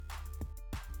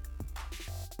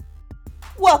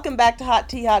Welcome back to Hot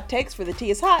Tea Hot Takes, where the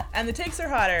tea is hot. And the takes are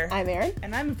hotter. I'm Erin.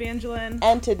 And I'm Evangeline.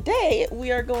 And today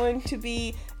we are going to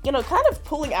be, kind of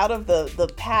pulling out of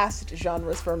the past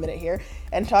genres for a minute here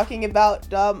and talking about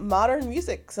modern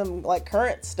music, some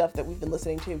current stuff that we've been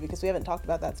listening to, because we haven't talked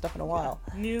about that stuff in a while.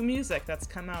 New music that's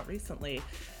come out recently.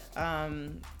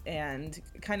 And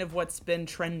kind of what's been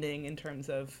trending in terms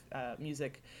of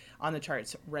music on the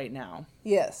charts right now.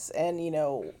 Yes, and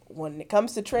when it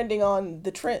comes to trending on the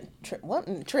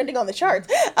trending on the charts,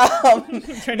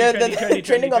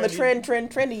 trending on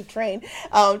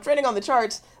the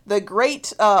charts, the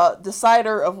great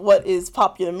decider of what is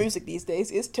popular music these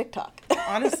days is TikTok.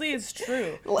 Honestly, it's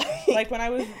true. Like when I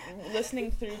was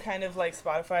listening through kind of like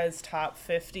Spotify's top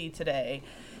 50 today,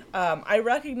 I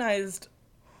recognized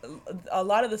a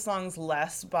lot of the songs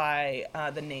less by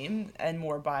the name and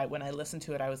more by when I listened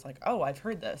to it, I was like, oh, I've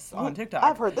heard this on TikTok.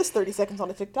 I've heard this 30 seconds on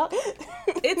a TikTok.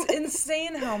 It's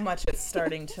insane how much it's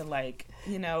starting to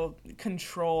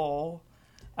control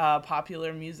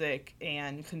popular music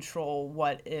and control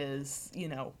what is,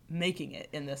 making it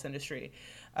in this industry.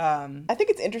 I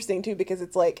think it's interesting too, because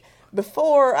it's like,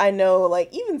 before, I know,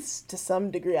 even to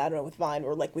some degree, I don't know, with Vine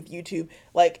or with YouTube,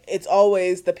 it's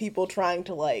always the people trying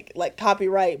to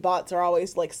copyright bots are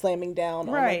always slamming down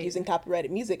on using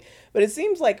copyrighted music. But it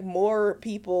seems like more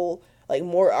people,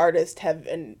 more artists have,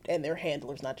 and their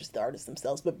handlers, not just the artists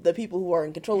themselves, but the people who are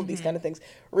in control of these kind of things,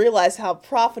 realize how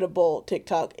profitable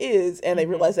TikTok is, and they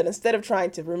realize that instead of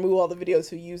trying to remove all the videos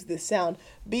who use this sound,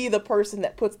 be the person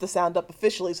that puts the sound up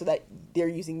officially so that they're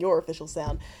using your official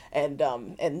sound,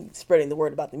 and spreading the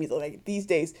word about the music. These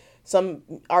days, some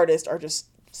artists are just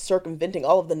circumventing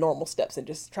all of the normal steps and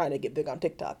just trying to get big on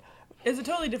TikTok. It's a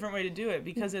totally different way to do it,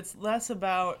 because it's less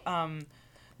about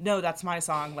no, that's my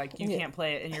song, you can't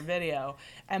play it in your video,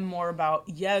 and more about,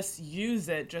 yes, use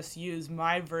it, just use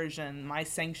my version, my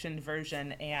sanctioned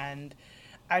version. And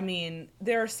I mean,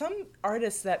 there are some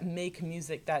artists that make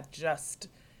music that just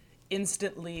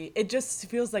instantly, it just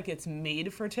feels like it's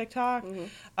made for TikTok.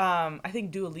 I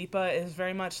think Dua Lipa is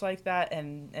very much like that,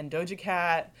 and Doja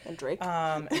Cat and Drake,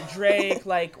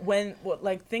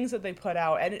 things that they put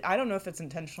out, and I don't know if it's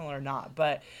intentional or not,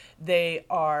 but they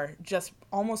are just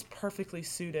almost perfectly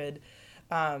suited.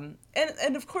 And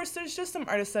of course, there's just some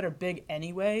artists that are big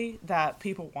anyway that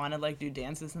people want to do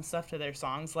dances and stuff to their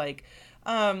songs, like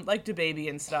DaBaby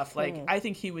and stuff. I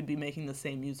think he would be making the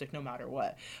same music no matter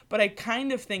what. But I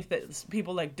kind of think that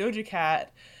people like Doja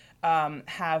Cat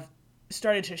have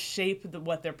started to shape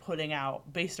what they're putting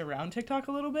out based around TikTok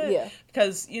a little bit. Yeah.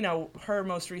 Because, her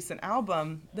most recent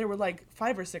album, there were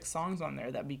 5 or 6 songs on there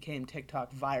that became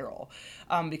TikTok viral,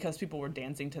 because people were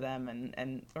dancing to them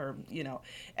and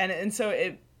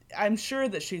so I'm sure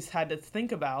that she's had to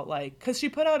think about, because she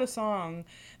put out a song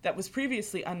that was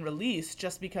previously unreleased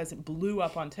just because it blew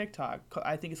up on TikTok.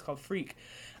 I think it's called Freak.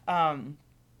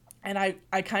 And I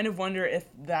kind of wonder if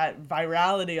that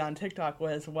virality on TikTok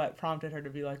was what prompted her to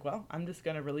be well, I'm just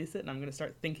going to release it, and I'm going to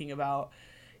start thinking about,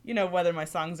 whether my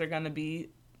songs are going to be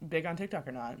big on TikTok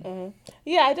or not. Mm-hmm.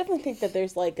 Yeah, I definitely think that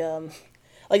there's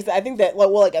I think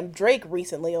that, Drake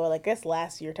recently, or I guess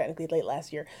last year, technically late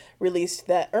last year, released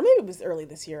that, or maybe it was early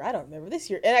this year, I don't remember, this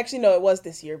year, and actually, no, it was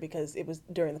this year, because it was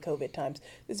during the COVID times.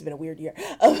 This has been a weird year.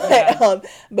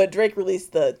 But Drake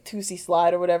released the Toosie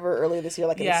Slide or whatever earlier this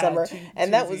year, in the summer,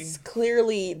 and that was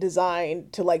clearly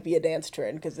designed to, be a dance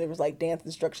trend, because there was, dance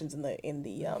instructions in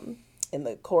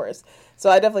the chorus. So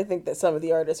I definitely think that some of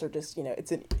the artists are just,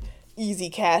 it's an easy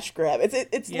cash grab.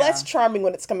 It's less charming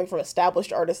when it's coming from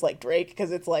established artists like Drake,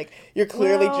 because it's you're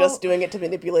clearly just doing it to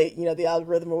manipulate the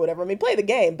algorithm or whatever. I mean, play the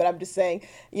game, but I'm just saying,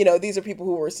 these are people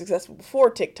who were successful before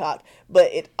TikTok,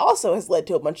 but it also has led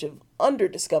to a bunch of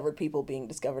underdiscovered people being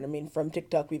discovered. I mean, from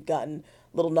TikTok we've gotten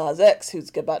Lil Nas X, who's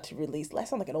about to release, I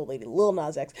sound like an old lady, Lil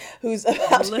Nas X, who's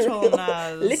about to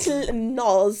release Little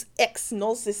Nas X,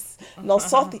 Nostratimus.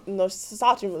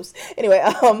 Anyway,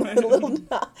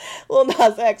 Lil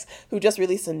Nas X, who just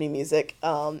released some new music,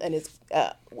 and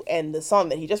the song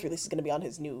that he just released is going to be on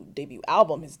his new debut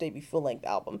album, his debut full-length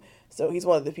album. So he's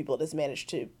one of the people that has managed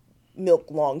to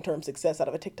milk long-term success out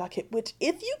of a TikTok hit, which,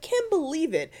 if you can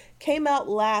believe it, came out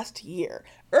early last year,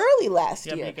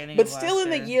 but still in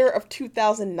the year of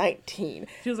 2019.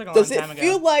 Feels like a long time ago. Does it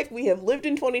feel like we have lived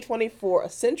in 2020 for a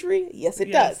century? Yes,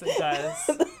 it does. Yes,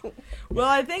 it does. Well,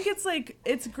 I think it's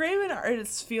great when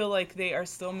artists feel like they are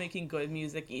still making good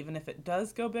music, even if it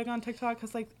does go big on TikTok,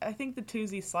 because I think the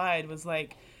Toosie Slide was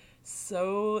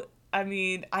so I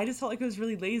mean, I just felt like it was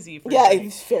really lazy. For Yeah, Drake.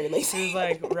 it's very lazy. It was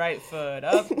like right foot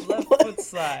up, left foot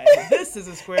slide. This is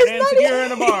a square dance if you're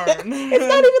in a barn. It's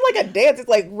not even like a dance. It's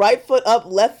like right foot up,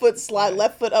 left foot slide,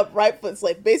 left foot up, right foot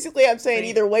slide. Basically, I'm saying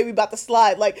either way we about to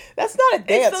slide. Like, that's not a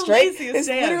dance, the Drake. laziest It's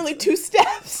dance. literally 2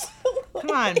 steps. Come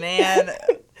on, man.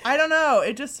 I don't know.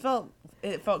 It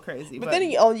felt crazy. But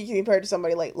then you can compare it to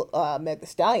somebody like Meg Thee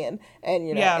Stallion, and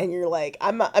Yeah. and you're like,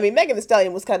 I'm not. I mean, Megan Thee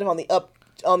Stallion was kind of on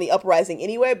the uprising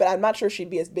anyway, but I'm not sure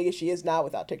she'd be as big as she is now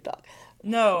without TikTok.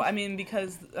 No, I mean,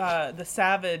 because the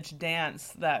savage dance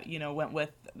that, went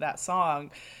with that song,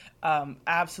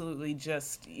 absolutely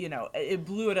just, it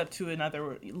blew it up to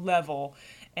another level.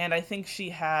 And I think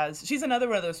she's another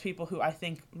one of those people who I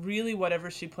think really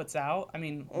whatever she puts out, I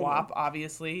mean, WAP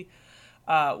obviously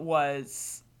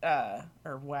was,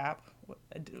 or WAP.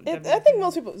 I think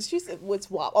most people, she said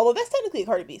it's WAP, although that's technically a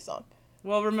Cardi B song.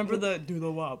 Well, remember the do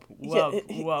the WAP,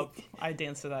 WAP. I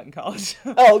danced to that in college.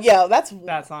 Oh yeah, that's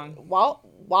that song.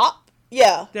 WAP.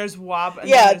 Yeah. There's WAP. And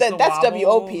Yeah, there's the that's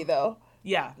wobble. WOP though.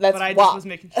 Yeah, That's but I WAP. just was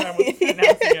making sure I was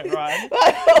pronouncing it right.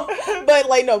 But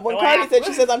like no, when WAP. Cardi said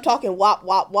she says I'm talking WAP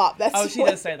WAP WAP. That's Oh, she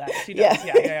does say that. She does.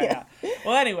 Yeah.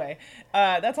 Well, anyway,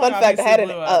 that's Fun fact: I had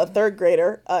a 3rd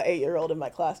grader, 8-year-old in my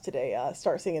class today,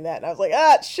 start singing that, and I was like,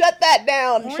 shut that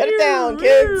down, shut it down,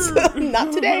 kids,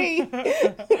 not today.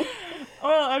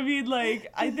 Well, I mean,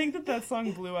 like, I think that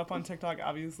song blew up on TikTok,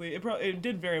 obviously. It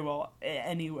did very well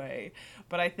anyway,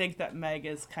 but I think that Meg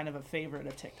is kind of a favorite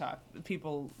of TikTok.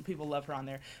 People love her on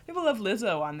there. People love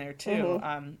Lizzo on there, too.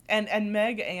 Mm-hmm. And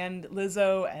Meg and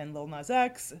Lizzo and Lil Nas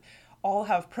X all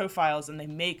have profiles and they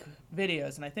make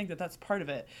videos, and I think that that's part of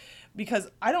it. Because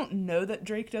I don't know that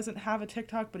Drake doesn't have a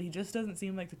TikTok, but he just doesn't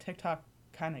seem like the TikTok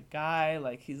kind of guy.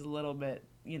 Like, he's a little bit,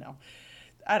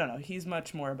 I don't know. He's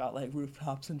much more about like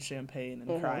rooftops and champagne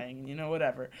and crying and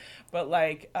whatever. But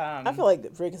like, I feel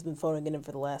like Drake has been phoning it in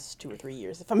for the last 2 or 3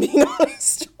 years, if I'm being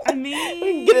honest. I mean,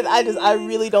 we can get it. I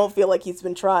really don't feel like he's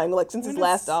been trying. Like since his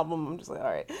last album, I'm just like, all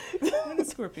right. When did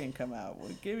Scorpion come out?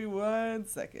 Well, give me 1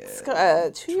 second.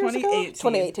 2 years ago.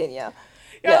 2018. Yeah.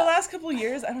 Yeah, the last couple of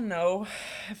years, I don't know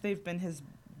if they've been his.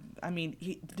 I mean,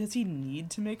 does he need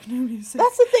to make new music?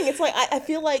 That's the thing. It's like I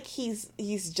feel like he's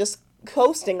just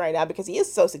coasting right now because he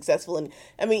is so successful, and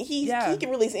I mean he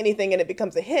can release anything and it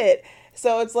becomes a hit.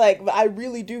 So it's like, but I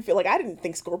really do feel like I didn't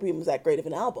think Scorpion was that great of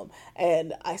an album,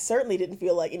 and I certainly didn't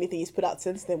feel like anything he's put out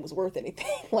since then was worth anything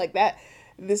like that.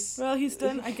 Well, he's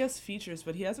done, I guess, features,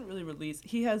 but he hasn't really released.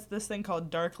 He has this thing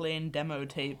called Dark Lane demo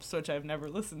tapes, which I've never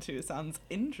listened to. It sounds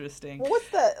interesting. Well, what's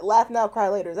the Laugh Now Cry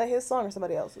Later? Is that his song or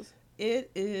somebody else's? It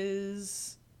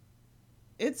is.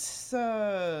 It's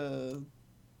live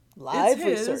it's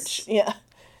research. Yeah.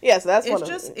 Yeah, so that's one of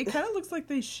just, it kind of looks like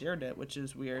they shared it, which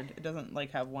is weird. It doesn't,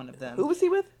 like, have one of them. Who was he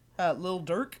with? Lil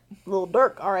Durk. Lil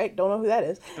Durk. All right. Don't know who that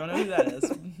is. Don't know who that is.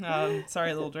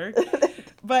 Sorry, Lil Durk.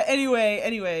 But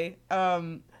anyway,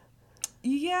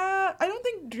 yeah, I don't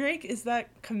think Drake is that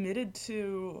committed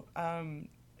to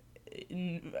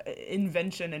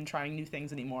invention and trying new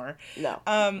things anymore. No.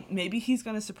 Maybe he's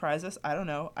gonna surprise us. I don't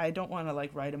know. I don't want to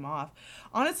like write him off.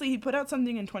 Honestly, he put out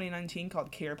something in 2019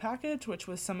 called Care Package, which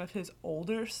was some of his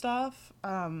older stuff.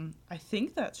 I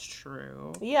think that's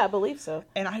true. Yeah, I believe so.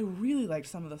 And I really liked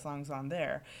some of the songs on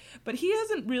there. But he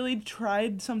hasn't really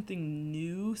tried something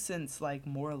new since like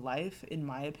More Life, in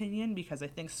my opinion, because I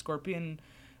think Scorpion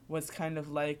was kind of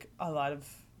like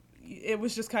it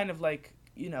was just kind of like,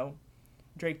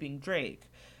 Drake being Drake.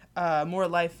 More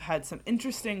Life had some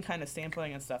interesting kind of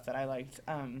sampling and stuff that I liked.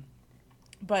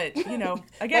 But,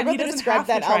 again, he doesn't have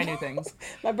to try new things.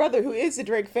 My brother, who is a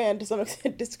Drake fan to some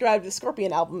extent, described the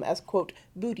Scorpion album as, quote,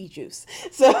 booty juice.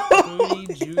 So,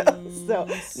 booty juice. So,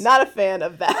 not a fan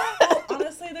of that.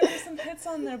 Honestly, there were some hits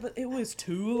on there, but it was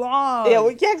too long. Yeah,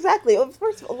 exactly.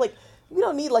 First of all, like, we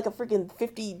don't need like a freaking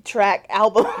 50-track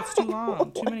album. It's too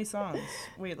long. Too many songs.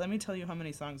 Wait, let me tell you how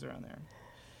many songs are on there.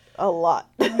 A lot.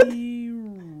 Let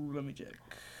me check.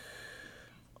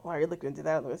 While you're looking into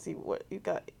that, let's see what you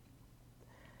got.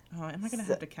 Oh, am I going to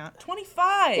have to count?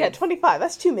 25! Yeah, 25.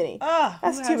 That's too many.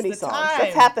 That's too many songs. Time?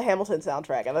 That's half the Hamilton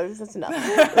soundtrack. I think that's enough.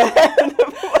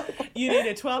 You need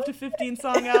a 12 to 15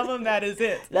 song album. That is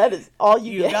it. That is all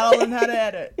you get. You gotta learn how to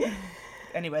edit.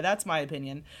 Anyway, that's my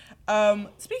opinion.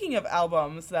 Speaking of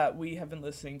albums that we have been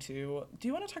listening to, do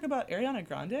you want to talk about Ariana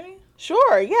Grande?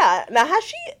 Sure, yeah. Now, has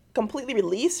she completely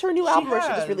released her new album, or she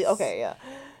just really... Okay, yeah.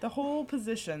 The whole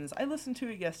Positions. I listened to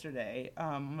it yesterday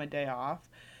on my day off.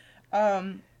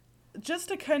 Just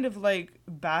to kind of, like,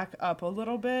 back up a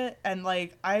little bit, and,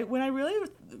 like, when I really,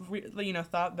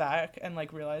 thought back and,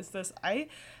 like, realized this, I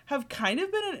have kind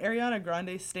of been an Ariana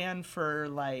Grande stan for,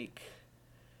 like...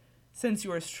 Since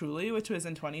Yours Truly, which was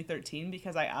in 2013,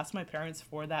 because I asked my parents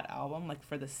for that album, like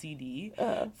for the CD,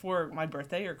 for my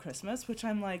birthday or Christmas, which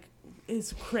I'm like,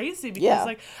 is crazy because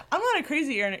like, I'm not a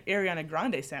crazy Ariana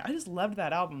Grande fan. I just loved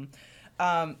that album.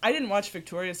 I didn't watch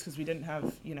Victorious because we didn't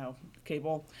have,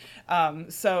 cable.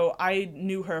 So I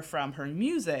knew her from her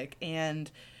music,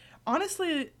 and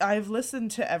honestly, I've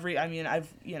listened to I've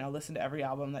listened to every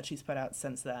album that she's put out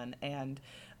since then, and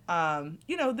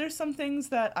there's some things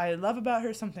that I love about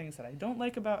her, some things that I don't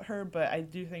like about her, but I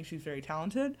do think she's very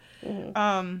talented.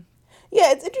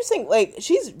 Yeah, it's interesting. Like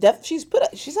she's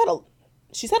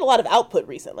had a lot of output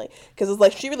recently because it's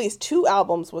like she released 2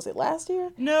 albums. Was it last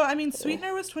year? No, I mean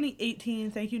Sweetener was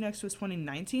 2018. Thank You Next was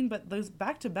 2019. But those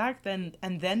back to back then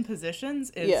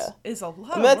Positions is a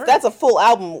lot. Of work. That's a full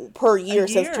album per year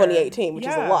since 2018, which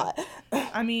is a lot.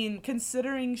 I mean,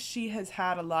 considering she has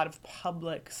had a lot of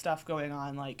public stuff going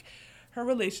on, like her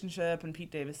relationship and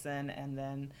Pete Davidson, and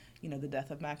then the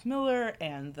death of Mac Miller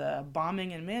and the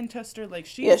bombing in Manchester, like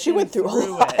she went through a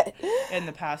lot in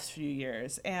the past few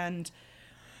years, and.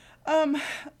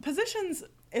 Positions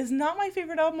is not my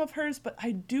favorite album of hers, but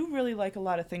I do really like a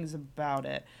lot of things about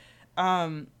it.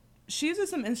 She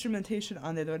uses some instrumentation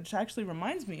on there, which actually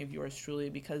reminds me of Yours Truly,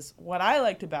 because what I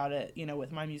liked about it,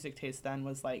 with my music taste then,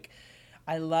 was like,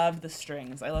 I love the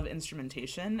strings. I love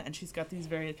instrumentation, and she's got these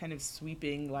very kind of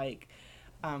sweeping, like,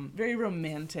 very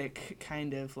romantic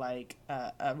kind of like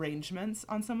arrangements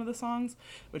on some of the songs,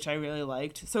 which I really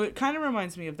liked. So it kind of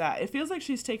reminds me of that. It feels like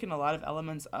she's taken a lot of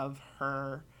elements of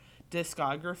her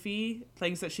discography,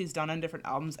 things that she's done on different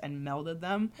albums, and melded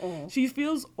them. She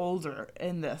feels older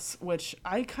in this, which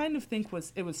I kind of think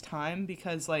was time,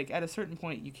 because like at a certain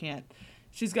point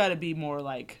she's got to be more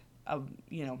like a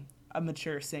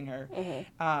mature singer.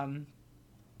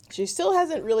 She still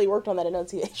hasn't really worked on that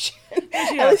enunciation.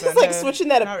 She At least it's like switching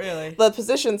that. Not really. The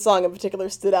Position song in particular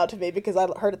stood out to me because I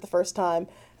heard it the first time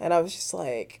and I was just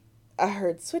like, I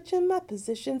heard switching my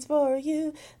positions for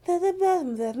you. Yeah.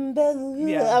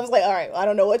 I was like, all right, I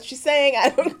don't know what she's saying.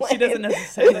 She doesn't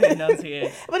necessarily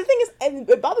enunciate. But the thing is, and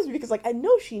it bothers me because like I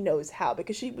know she knows how,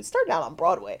 because she was starting out on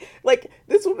Broadway. Like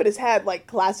this woman has had like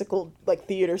classical like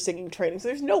theater singing training, so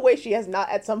there's no way she has not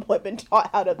at some point been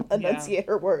taught how to enunciate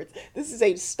her words. This is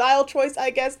a style choice, I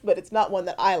guess, but it's not one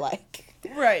that I like.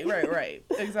 Right.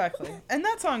 Exactly. And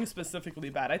that song is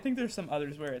specifically bad. I think there's some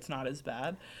others where it's not as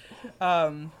bad.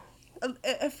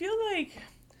 I feel like,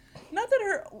 not that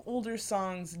her older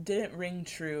songs didn't ring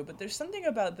true, but there's something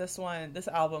about this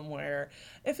album, where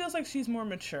it feels like she's more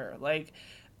mature. Like,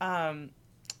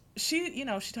 she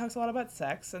talks a lot about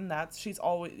sex, and she's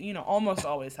always, almost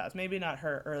always has, maybe not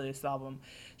her earliest album.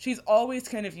 She's always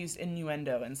kind of used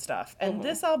innuendo and stuff. And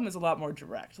this album is a lot more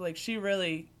direct. Like, she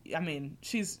really,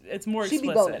 it's more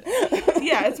explicit.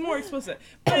 Yeah, it's more explicit.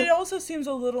 But it also seems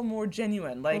a little more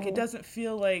genuine. Like, it doesn't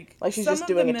feel like she's some just of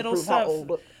doing the it middle to prove stuff. how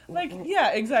old. Like,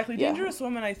 yeah, exactly. Yeah. Dangerous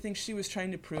Woman, I think she was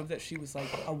trying to prove that she was, like,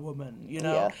 a woman,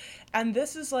 Yeah. And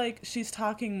this is, like, she's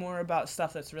talking more about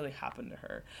stuff that's really happened to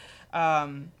her.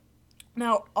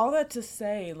 Now, all that to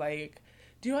say, like,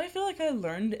 do I feel like I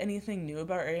learned anything new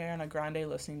about Ariana Grande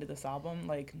listening to this album?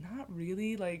 Like, not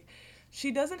really. Like,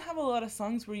 she doesn't have a lot of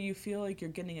songs where you feel like you're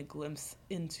getting a glimpse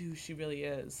into who she really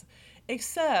is.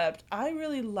 Except, I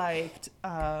really liked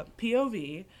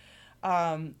POV,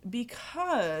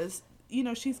 because,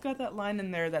 she's got that line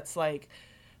in there that's like,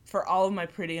 for all of my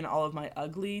pretty and all of my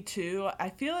ugly, too. I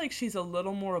feel like she's a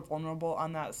little more vulnerable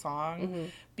on that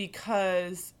song,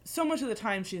 because so much of the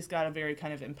time she's got a very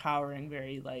kind of empowering,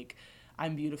 very, like,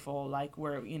 I'm beautiful, like,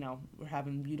 we're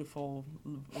having beautiful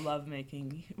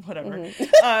love-making, whatever.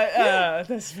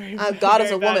 That's very, I'm God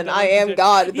as a woman. I am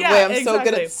God. The way I'm so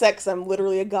good at sex, I'm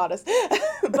literally a goddess.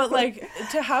 But, like,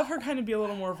 to have her kind of be a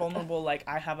little more vulnerable, like,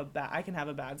 I can have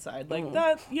a bad side. Like,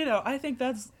 that, I think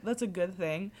that's a good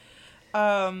thing.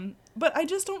 But I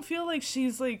just don't feel like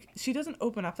she doesn't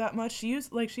open up that much. She has,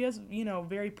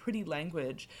 very pretty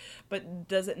language, but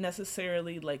does it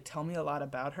necessarily, like, tell me a lot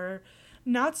about her?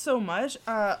 Not so much.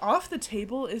 Off the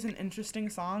Table is an interesting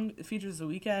song. It features The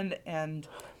Weeknd, and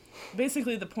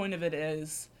basically the point of it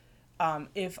is,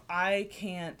 if I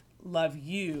can't love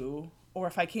you, or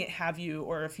if I can't have you,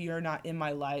 or if you're not in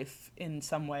my life in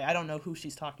some way, I don't know who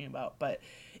she's talking about, but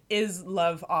is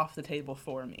love off the table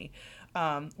for me?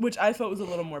 Which I felt was a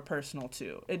little more personal,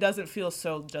 too. It doesn't feel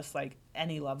so just like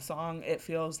any love song. It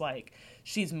feels like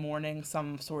she's mourning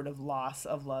some sort of loss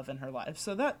of love in her life.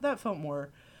 So that felt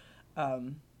more,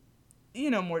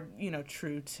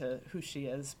 true to who she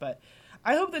is. But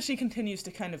I hope that she continues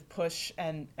to kind of push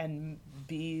and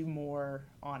be more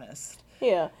honest.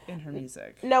 Yeah. in her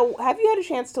music. Now, have you had a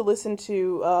chance to listen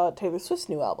to Taylor Swift's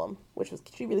new album, which was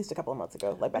she released a couple of months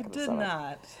ago, like back in the Did summer?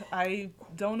 not. I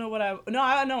don't know what I. No,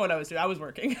 I know what I was doing. I was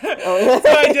working, Oh, so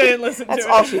I didn't listen to it. That's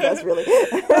all she does, really.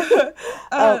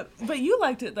 But you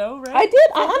liked it though, right? I did.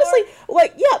 I honestly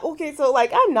like. Yeah. Okay. So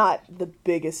like, I'm not the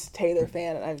biggest Taylor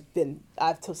fan, and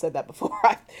I've said that before.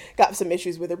 I've got some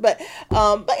issues with her, but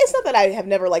it's not that I have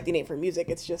never liked any of her music.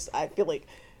 It's just I feel like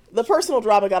the personal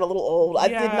drama got a little old. I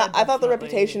Yeah, did not. I thought the definitely.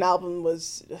 Reputation album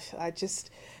was.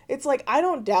 It's like, I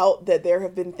don't doubt that there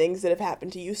have been things that have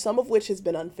happened to you, some of which has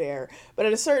been unfair, but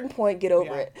at a certain point, get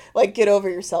over Yeah. it. Like, get over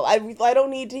yourself. I don't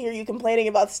need to hear you complaining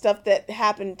about stuff that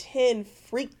happened 10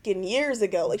 freaking years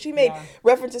ago. Like, she made Yeah.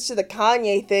 references to the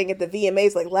Kanye thing at the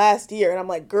VMAs, like, last year, and I'm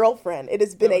like, girlfriend, it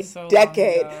has been That a was so long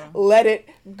decade. ago. Let it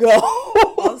go.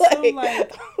 Also,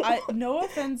 no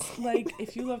offense, like,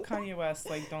 if you love Kanye West,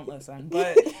 like, don't listen.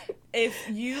 But if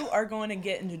you are going to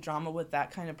get into drama with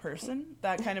that kind of person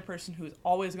who is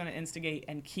always going to instigate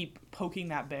and keep poking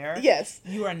that bear, Yes.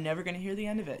 you are never going to hear the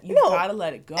end of it. You No. gotta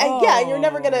let it go. And yeah,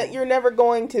 you're never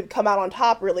going to come out on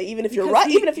top, really, even if you're Because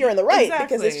right, even if you're in the right,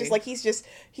 because it's exactly. just like he's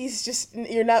just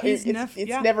you're not. He's It's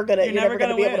never gonna. You're You're never never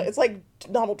gonna be gonna able to. win. It's like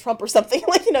Donald Trump or something.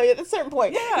 Like, at a certain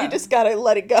point, Yeah. you just gotta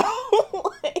let it go.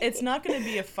 Like, It's not going to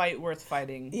be a fight worth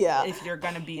fighting. Yeah. If you're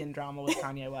going to be in drama with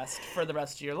Kanye West for the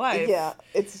rest of your life. yeah,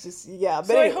 it's just But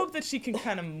So I anyway. hope that she can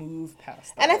kind of move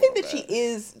past that. And I a think that little she bit.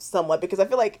 is somewhat, because I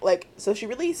feel like so she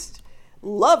released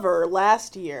Lover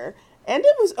last year, and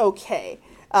it was okay.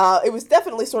 It was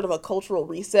definitely sort of a cultural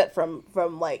reset from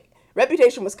like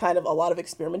Reputation was kind of a lot of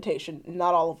experimentation,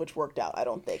 not all of which worked out, I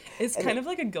don't think. It's And kind of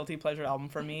like a guilty pleasure album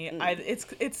for me.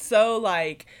 It's so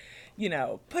like,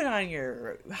 put on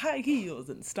your high heels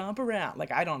and stomp around.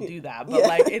 Like, I don't do that, but Yeah.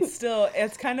 like it's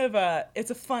kind of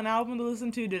it's a fun album to listen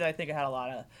to. Did I think it had a lot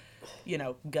of,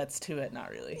 guts to it?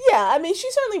 Not really. Yeah, I mean, she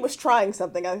certainly was trying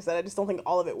something. Like I said, I just don't think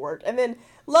all of it worked. And then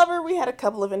Lover, we had a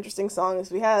couple of interesting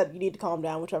songs. We had You Need to Calm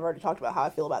Down, which I've already talked about how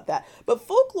I feel about that. But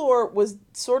Folklore was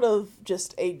sort of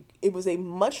just it was a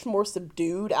much more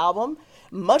subdued album.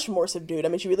 Much more subdued. I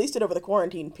mean, she released it over the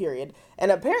quarantine period. And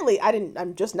apparently,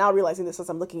 I'm just now realizing this as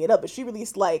I'm looking it up, but she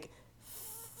released like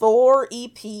 4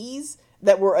 EPs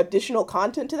that were additional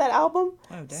content to that album.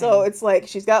 Oh, dang. So it's like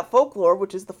she's got Folklore,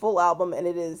 which is the full album, and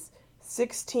it is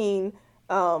 16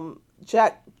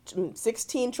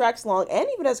 tracks long, and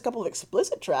even has a couple of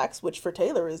explicit tracks, which for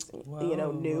Taylor is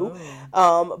new.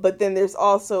 But then there's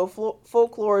also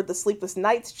Folklore, the Sleepless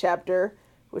Nights chapter,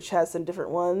 which has some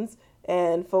different ones,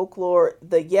 and Folklore,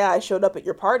 the Yeah, I Showed Up at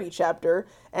Your Party chapter,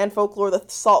 and Folklore, the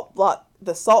Salt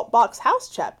Box House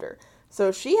chapter.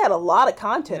 So she had a lot of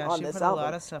content on she this put album. a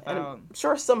lot of stuff and out. I'm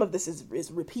sure some of this is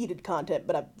repeated content,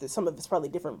 but some of it's probably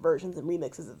different versions and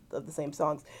remixes of the same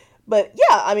songs. But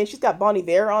yeah, I mean, she's got Bon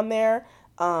Iver on there,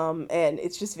 and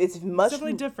it's much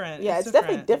definitely different. Yeah, It's it's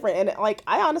definitely different, and like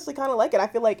I honestly kind of like it. I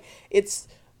feel like it's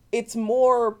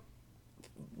more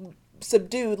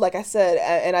subdued, like I said,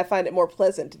 and I find it more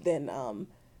pleasant than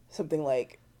something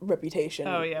like Reputation.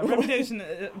 Oh yeah, Reputation.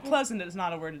 Pleasant is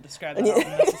not a word to describe that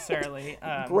album necessarily.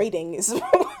 Grating is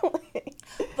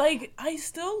Like, I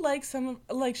still like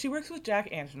she works with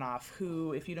Jack Antonoff,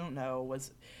 who, if you don't know,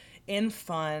 was in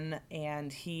Fun,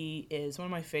 and he is one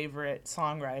of my favorite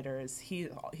songwriters.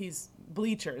 He's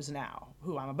Bleachers now,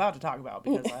 who I'm about to talk about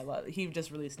because he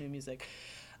just released new music.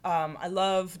 I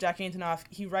love Jack Antonoff.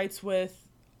 He writes with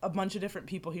a bunch of different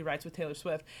people. He writes with Taylor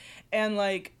Swift, and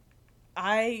like,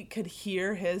 I could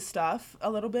hear his stuff a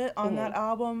little bit on that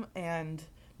album, and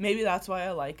maybe that's why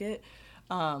I like it.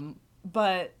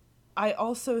 But I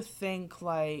also think,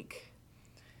 like,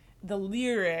 the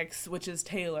lyrics, which is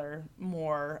Taylor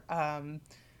more,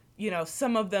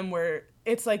 some of them were,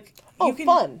 it's like,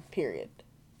 fun, period.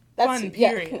 Fun,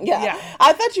 period. Yeah.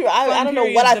 I thought I don't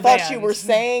know what I the thought you band. were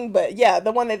saying, but yeah,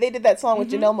 the one that they did that song with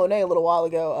Janelle Monáe a little while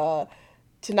ago,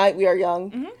 Tonight We Are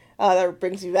Young. That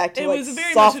brings me back to It like was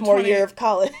very much a sophomore year of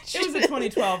college. It was a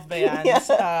 2012 band.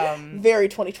 Yeah. Very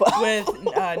 2012.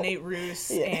 With Nate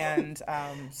Roos and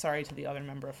sorry to the other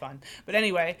member of Fun. But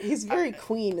anyway. He's very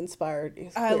Queen inspired.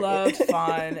 I loved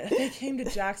Fun. They came to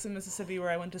Jackson, Mississippi,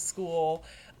 where I went to school.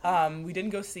 We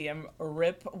didn't go see him.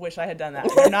 RIP, wish I had done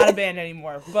that. They're not a band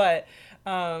anymore. But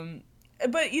back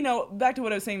to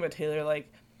what I was saying about Taylor,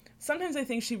 like, sometimes I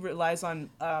think she relies on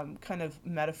kind of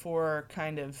metaphor,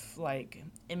 kind of like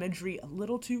imagery a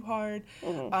little too hard.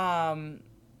 And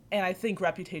I think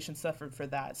Reputation suffered for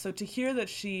that. So to hear that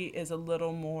she is a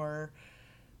little more,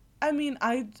 I mean,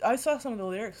 I saw some of the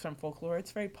lyrics from Folklore.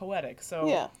 It's very poetic. So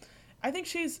Yeah. I think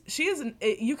she is.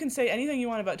 You can say anything you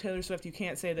want about Taylor Swift. You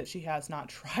can't say that she has not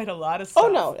tried a lot of stuff.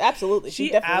 Oh no, absolutely.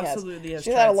 She definitely has.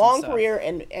 She's had a long career,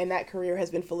 and that career has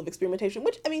been full of experimentation,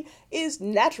 which I mean is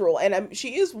natural. And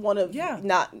she is one of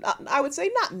not I would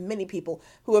say not many people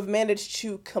who have managed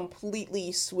to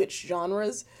completely switch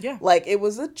genres. Yeah, like it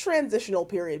was a transitional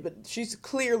period, but she's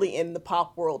clearly in the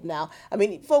pop world now. I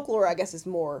mean, folklore I guess is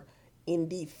more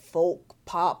indie folk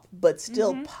pop, but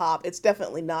still pop. It's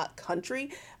definitely not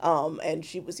country. And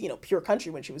she was, pure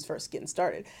country when she was first getting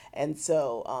started. And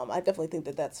so I definitely think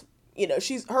that that's,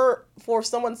 for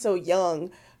someone so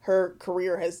young, her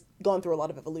career has gone through a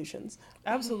lot of evolutions.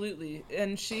 Absolutely.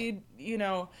 And she,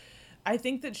 I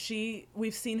think that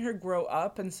we've seen her grow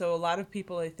up. And so a lot of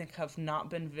people, I think, have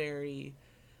not been very,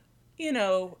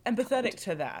 empathetic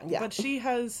to that. Yeah. But she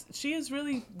has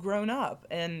really grown up.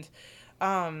 And,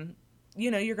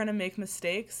 you're going to make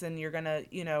mistakes and you're going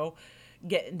to,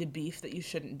 get into beef that you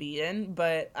shouldn't be in.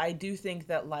 But I do think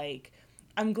that,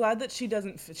 I'm glad that she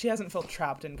hasn't felt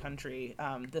trapped in country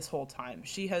this whole time.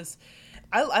 She has,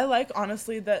 I like,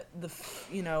 honestly, that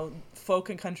folk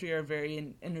and country are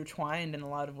very intertwined in a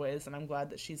lot of ways. And I'm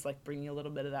glad that she's, bringing a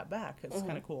little bit of that back. It's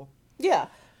kind of cool. Yeah.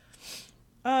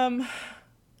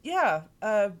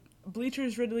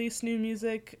 Bleachers released new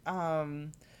music.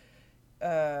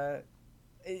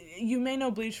 You may know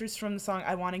Bleachers from the song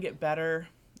I Want to Get Better.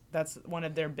 That's one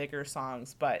of their bigger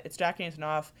songs, but it's Jack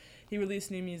Antonoff. He released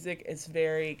new music. It's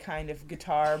very kind of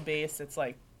guitar based. It's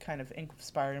kind of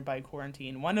inspired by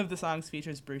quarantine. One of the songs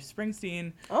features Bruce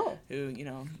Springsteen. Oh. Who,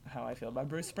 how I feel about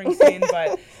Bruce Springsteen,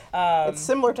 but it's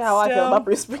similar to how I feel about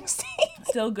Bruce Springsteen.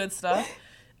 Still good stuff.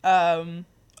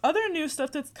 Other new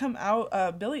stuff that's come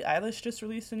out, Billie Eilish just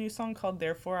released a new song called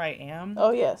Therefore I Am.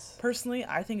 Oh, yes. Personally,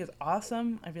 I think it's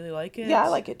awesome. I really like it. Yeah, I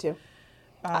like it too.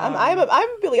 I'm a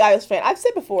Billie Eilish fan. I've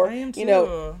said before, I am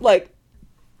too.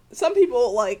 Some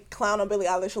people clown on Billie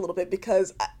Eilish a little bit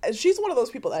because she's one of those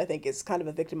people that I think is kind of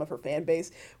a victim of her fan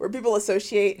base, where people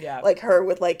associate her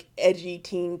with edgy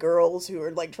teen girls who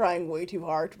are trying way too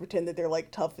hard to pretend that they're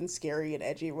tough and scary and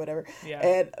edgy or whatever,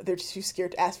 and they're too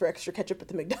scared to ask for extra ketchup at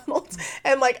the McDonald's.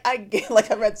 And I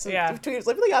read some tweets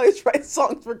Billie Eilish writes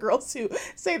songs for girls who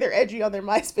say they're edgy on their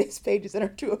MySpace pages and are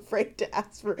too afraid to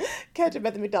ask for ketchup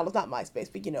at the McDonald's. Not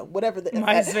MySpace, but whatever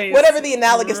the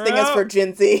analogous thing is for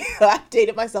Gen Z. I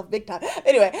dated myself big time.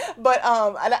 Anyway, but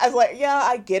and I was like, yeah,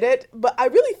 I get it, but I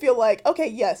really feel okay,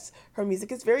 yes, her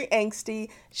music is very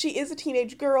angsty. She is a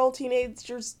teenage girl.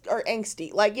 Teenagers are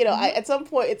angsty. At some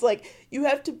point, it's you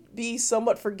have to be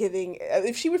somewhat forgiving.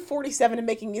 If she was 47 and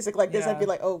making music like this, I'd be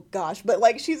like, oh gosh.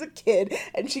 But she's a kid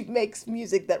and she makes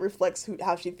music that reflects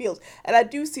how she feels. And I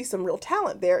do see some real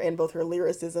talent there in both her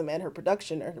lyricism and her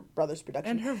production, or her brother's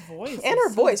production, and her voice.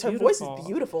 Her voice is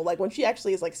beautiful. When she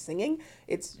actually is singing,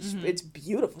 it's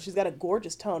beautiful. She's got a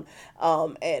gorgeous tone.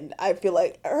 And I feel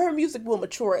her music will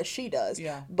mature as she does.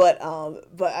 Yeah. But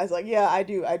I was like, yeah, I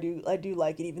do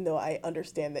like it, even though I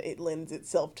understand that it lends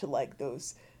itself to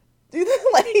those.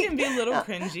 It can be a little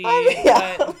cringy.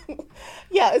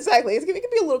 Yeah, exactly. It can be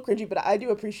a little cringy, but I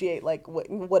do appreciate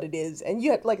what it is. And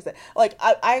you have, like I said,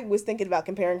 I was thinking about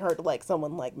comparing her to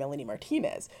someone like Melanie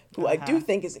Martinez, who I do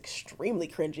think is extremely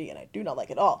cringy and I do not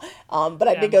like at all. But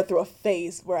I did go through a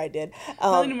phase where I did.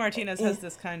 Melanie Martinez has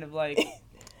this kind of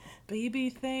baby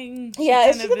thing. She's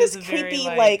got this creepy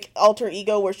alter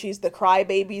ego where she's the cry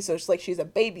baby, so it's she's a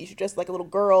baby, she's just a little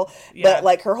girl,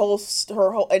 but her whole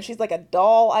and she's a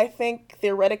doll, I think,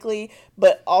 theoretically,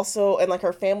 but also, and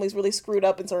her family's really screwed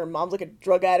up, and so her mom's a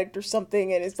drug addict or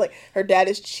something, and it's her dad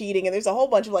is cheating, and there's a whole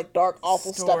bunch of dark,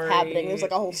 awful stuff happening. There's a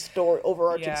whole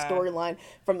overarching storyline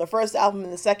from the first album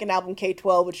and the second album,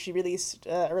 K-12, which she released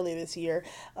earlier this year.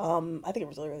 I think it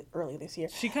was early this year.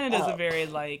 She kind of does a very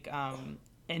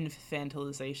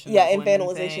infantilization. Yeah,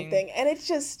 infantilization thing. And it's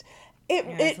just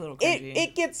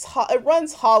it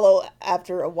runs hollow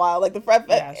after a while.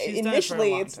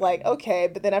 Initially it's okay,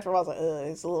 but then after a while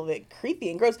it's it's a little bit creepy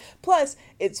and gross. Plus,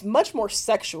 it's much more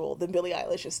sexual than Billie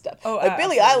Eilish's stuff.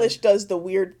 Billie Eilish does the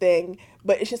weird thing,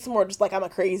 but it's just more just I'm a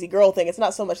crazy girl thing. It's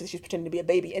not so much that she's pretending to be a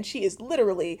baby, and she is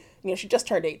literally, she just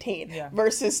turned 18. Yeah.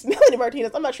 Versus Melanie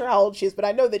Martinez, I'm not sure how old she is, but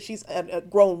I know that she's a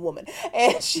grown woman,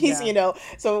 and she's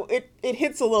so it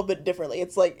hits a little bit differently.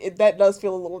 It's that does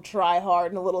feel a little try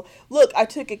hard and a little look. I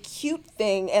took a cute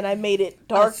thing and I made it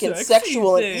dark and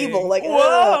sexual and evil.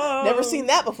 Never seen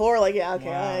that before. I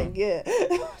get.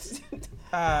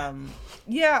 I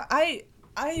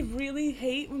really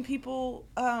hate when people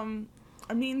are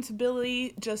mean to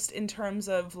Billie, just in terms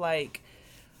of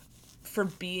for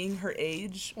being her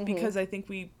age, because I think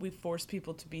we force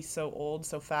people to be so old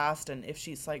so fast, and if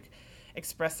she's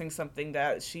expressing something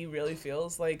that she really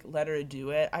feels, like, let her do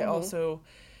it. I also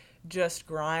just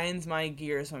grinds my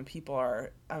gears when people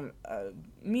are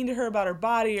mean to her about her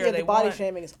body, or the body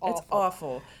shaming is awful. It's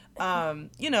awful.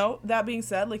 You know, that being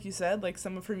said, like you said, like,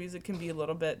 some of her music can be a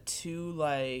little bit too,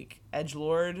 like,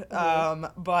 edgelord,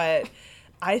 but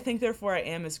I Think Therefore I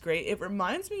Am is great. It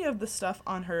reminds me of the stuff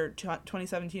on her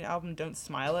 2017 album Don't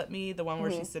Smile at Me, the one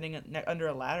where she's sitting under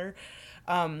a ladder,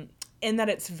 in that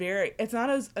it's not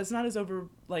as over,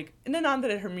 like, not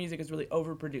that her music is really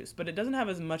overproduced, but it doesn't have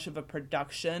as much of a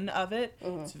production of it.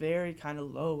 It's very kind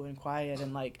of low and quiet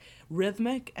and, like,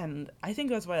 rhythmic, and I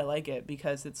think that's why I like it,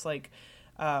 because it's like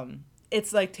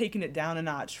taking it down a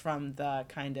notch from the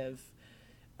kind of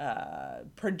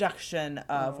production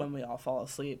of When We All Fall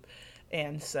Asleep.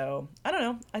 And so, I don't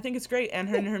know. I think it's great. And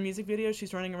in her music video,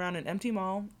 she's running around an empty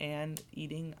mall and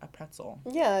eating a pretzel.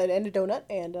 Yeah, and a donut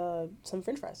and some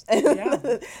French fries. Yeah,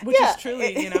 which is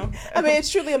truly, you know. I mean, it's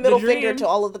truly a middle finger to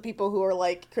all of the people who are,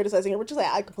 like, criticizing her, which is, like,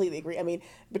 I completely agree. I mean,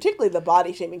 particularly the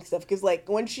body shaming stuff, because, like,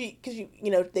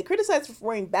 they criticized her for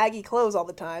wearing baggy clothes all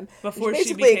the time. Before she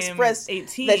basically became expressed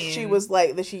 18. that she was,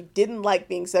 like, that she didn't like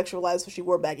being sexualized, so she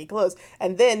wore baggy clothes.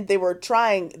 And then they were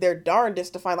trying their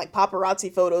darndest to find, like,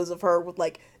 paparazzi photos of her with,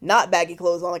 like, not baggy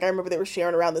clothes on. Like, I remember they were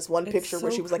sharing around this one picture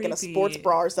where she was, like, in a sports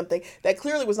bra or something that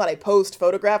clearly was not a posed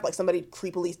photograph. Like, somebody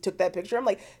creepily took that picture. I'm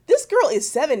like, this girl is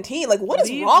 17. Like, what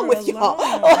is wrong with y'all?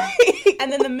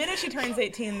 And then the minute she turns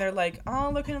 18, they're like,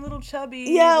 oh, looking a little chubby.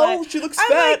 Yeah, like, she looks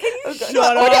fat. Like, can you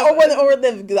shut up? Or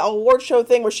the award show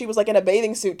thing where she was, like, in a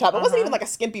bathing suit top. It wasn't even, like, a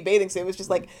skimpy bathing suit. It was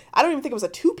just, like, I don't even think it was a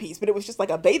two-piece, but it was just,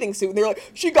 like, a bathing suit. And they were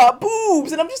like, she got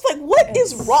boobs. And I'm just like, what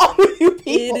is wrong with you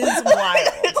people? It is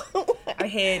wild. I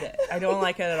hate it. I don't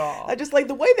like it at all. I just, like,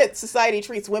 the way that society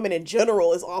treats women in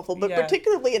general is awful, but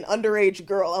particularly an underage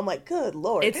girl, I'm like, good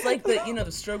Lord. It's like the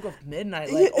stroke of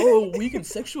midnight, like, oh, we can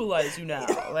sexualize you now.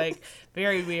 Like,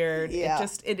 very weird. Yeah.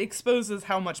 It exposes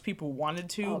how much people wanted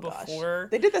to before.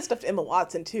 They did that stuff to Emma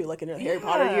Watson, too, like in her Harry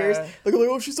Potter years. Like,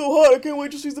 oh, she's so hot, I can't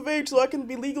wait till she's of age so I can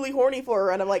be legally horny for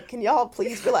her. And I'm like, can y'all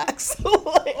please relax?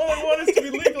 Like, all I want is to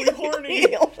be legally horny.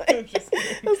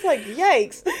 It's like,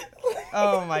 yikes.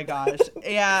 Oh my gosh.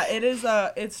 Yeah, it is,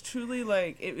 it's truly,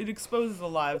 like, it exposes a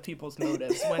lot of people's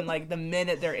motives when, like, the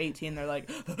minute they're 18, they're like,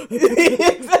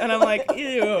 and I'm like,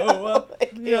 ew.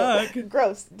 Yuck.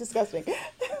 Gross. Disgusting.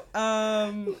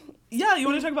 Yeah, you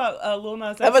want to talk about Lil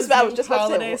Nas X's I was just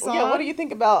Holiday song? Yeah, what do you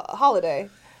think about Holiday?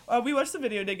 We watched the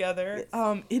video together.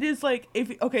 It is like,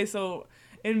 so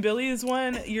in Billy's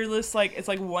one, you're just like, it's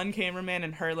like one cameraman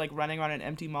and her, like, running around an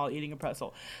empty mall eating a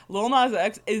pretzel. Lil Nas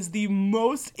X is the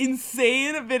most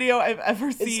insane video I've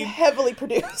ever seen. It's heavily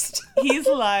produced. He's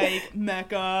like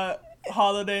Mecca,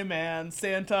 Holiday Man,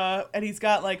 Santa, and he's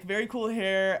got, like, very cool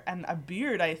hair and a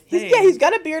beard, I think. He's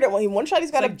got a beard. In one shot,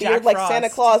 he's got a beard like Santa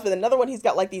Claus, but another one, he's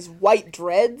got, like, these white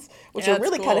dreads, which are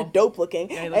really kind of dope looking.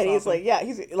 Yeah, and he's awesome.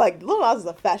 He's like, Lil Nas is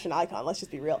a fashion icon, let's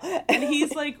just be real. And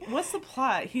he's like, what's the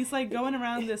plot? He's, like, going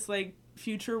around this, like,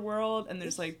 future world, and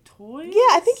there's, like, toys. Yeah,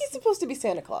 I think he's supposed to be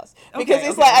Santa Claus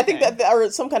because I think that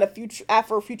or some kind of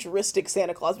Afro-futuristic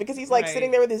Santa Claus, because he's like sitting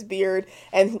there with his beard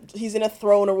and he's in a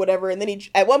throne or whatever, and then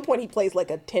at one point he plays like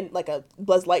a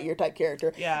Buzz Lightyear type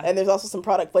character. Yeah, and there's also some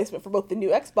product placement for both the new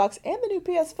Xbox and the new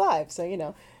PS5. So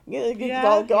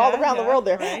go all around the world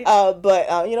there. Right. But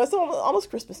it's almost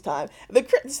Christmas time. The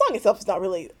song itself is not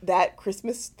really that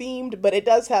Christmas themed, but it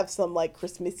does have some, like,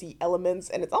 Christmassy elements,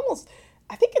 and it's almost,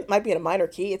 I think it might be in a minor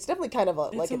key. It's definitely kind of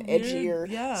an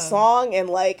edgier song, and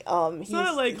like it's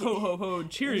not like ho ho ho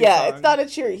cheery. Yeah, song. It's not a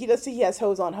cheery. He has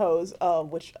hose on hose,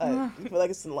 which I feel like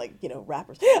it's in, like,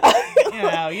 rappers.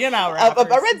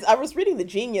 Rappers. I was reading the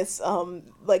Genius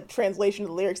like translation of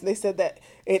the lyrics, and they said that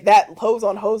that hose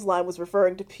on hose line was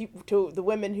referring to the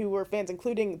women who were fans,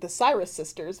 including the Cyrus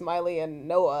sisters, Miley and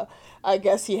Noah. I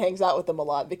guess he hangs out with them a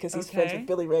lot because he's friends with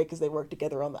Billy Ray because they work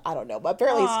together on I don't know, but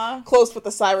apparently he's close with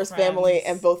the Cyrus family,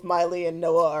 and both Miley and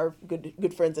Noah are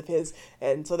good friends of his,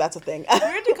 and so that's a thing.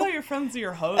 Weird to call your friends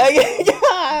your host.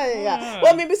 Yeah.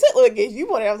 Well, I mean, like, if you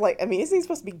wanted, I was like, I mean, isn't he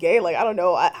supposed to be gay? Like, I don't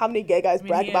know how many gay guys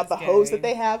brag about the hose that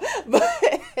they have, but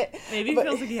maybe he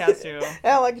feels like he has to.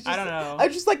 Yeah, like, I don't know. I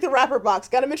just like the rapper box.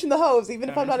 Gotta mention the hose, even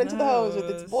if I'm not into the hose, if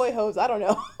it's boy hose. I don't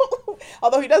know.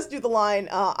 Although he does do the line,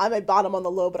 I'm a bottom on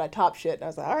the low, but I top shit. And I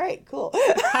was like, all right, cool.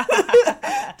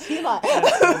 That's funny.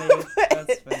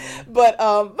 That's funny. But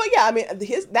yeah, I mean,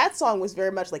 that song was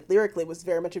very much like lyrically was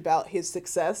very much about his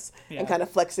success and kind of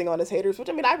flexing on his haters, which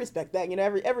I mean, I respect that. You know,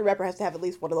 every rapper has to have at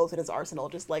least one of those in his arsenal.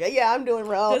 Just like, yeah, I'm doing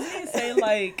well. Doesn't he say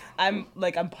like I'm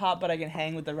pop, but I can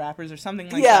hang with the rappers or something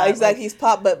like that? Yeah, exactly. He's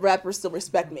pop, but rappers still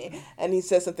respect me. And he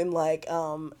says something like,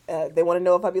 they want to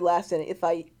know if I be lasting.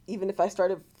 Even if I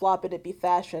started flopping, it'd be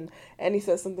fashion. And he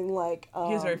says something like,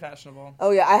 he was very fashionable.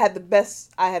 Oh yeah, I had the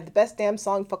best damn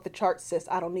song. Fuck the charts, sis.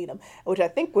 I don't need them. Which I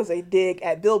think was a dig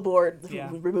at Billboard,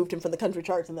 who removed him from the country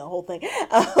charts and the whole thing.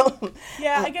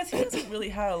 Yeah, I guess he doesn't really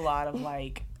have a lot of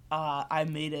like I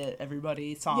made it,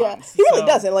 everybody songs. Yeah, he really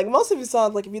doesn't. Like most of his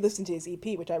songs, like if you listen to his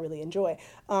EP, which I really enjoy,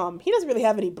 he doesn't really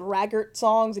have any braggart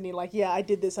songs, and like, yeah, I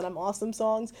did this and I'm awesome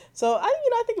songs. So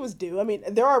I think it was due. I mean,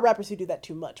 there are rappers who do that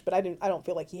too much, but I don't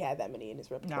feel like he had that many in his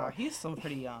repertoire. No, he's still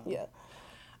pretty young. Yeah.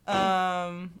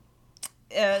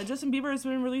 Justin Bieber has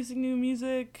been releasing new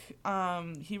music.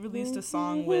 He released a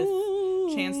song with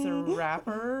Chance the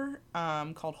Rapper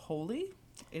called Holy.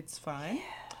 It's fine.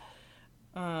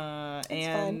 Fine.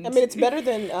 And I mean, it's better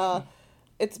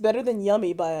than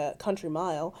Yummy by a country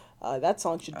mile. That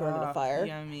song should burn in a fire.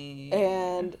 Yummy.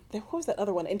 And what was that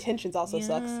other one? Intentions also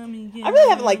sucks. Yummy. I really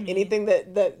haven't liked anything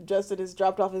that Justin has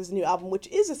dropped off his new album, which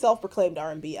is a self-proclaimed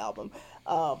R&B album.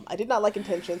 I did not like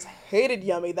Intentions. Hated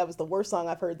Yummy. That was the worst song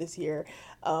I've heard this year.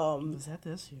 Was that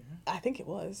this year? I think it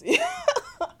was. Wait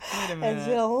a minute. It's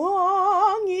been a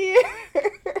long year.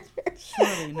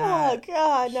 Surely not. Oh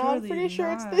God! No, I'm Surely pretty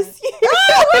sure it's not. this year.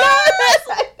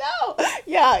 I know.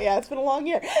 Yeah. It's been a long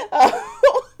year.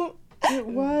 It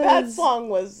was. That song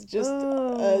was just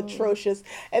atrocious.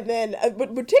 And then,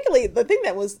 but particularly the thing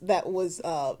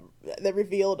that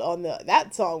revealed on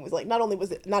that song was like, not only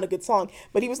was it not a good song,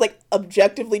 but he was like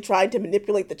objectively trying to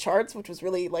manipulate the charts, which was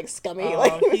really like scummy.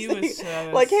 Like he was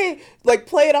like, hey, like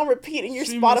play it on repeat in your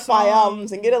Stream the Spotify song.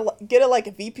 albums and get a like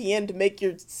a VPN to make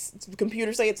your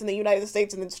computer say it's in the United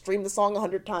States and then stream the song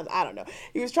 100 times. I don't know.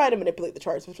 He was trying to manipulate the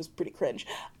charts, which was pretty cringe.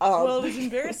 Well, it was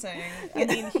embarrassing. I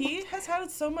mean, he has had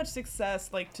so much success.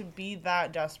 Like, to be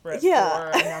that desperate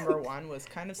Yeah. for a number one was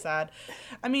kind of sad.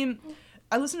 I mean,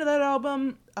 I listened to that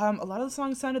album. A lot of the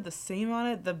songs sounded the same on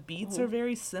it. The beats are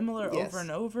very similar over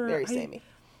and over. Very samey.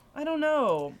 I don't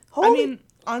know. Holy- I mean,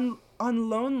 on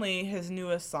Lonely, his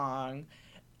newest song,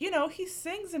 you know, he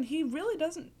sings and he really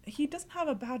doesn't have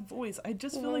a bad voice. I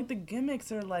just feel like the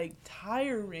gimmicks are like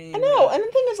tiring. I know, and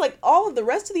the thing is, like, all of the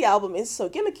rest of the album is so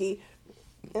gimmicky,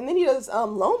 and then he does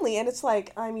Lonely, and it's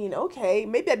like, I mean, okay,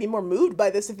 maybe I'd be more moved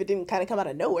by this if it didn't kind of come out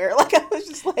of nowhere. Like, I was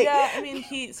just like... Yeah, I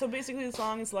mean, so basically the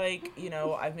song is like, you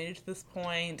know, I've made it to this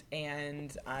point,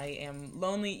 and I am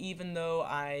lonely even though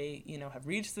I, you know, have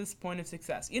reached this point of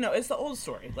success. You know, it's the old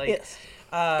story. Like, Yes.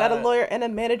 Got a lawyer and a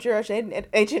manager, an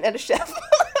agent, and a chef.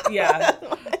 Yeah.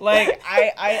 Like,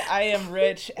 I am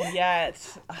rich, and yet...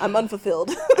 I'm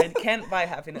unfulfilled. I can't buy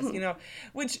happiness, you know?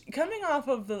 Which, coming off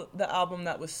of the album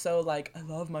that was so, like, I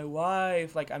love my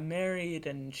wife, like, I'm married,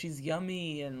 and she's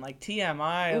yummy, and, like,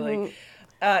 TMI, like...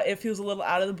 it feels a little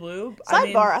out of the blue.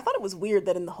 Sidebar, I thought it was weird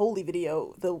that in the Holy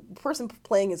video, the person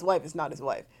playing his wife is not his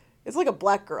wife. It's like a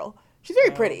black girl. She's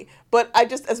very pretty, but I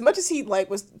just, as much as he like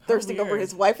was thirsting over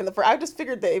his wife in I just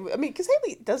figured that, because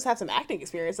Haley does have some acting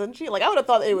experience, doesn't she? Like, I would have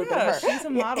thought it would have been her. She's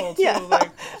a model too. Yeah.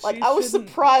 Like I was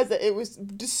surprised that it was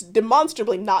just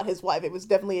demonstrably not his wife. It was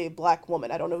definitely a black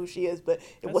woman. I don't know who she is, but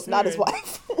it was not his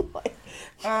wife.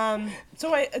 I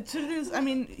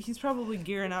mean, he's probably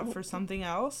gearing up for something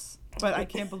else, but I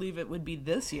can't believe it would be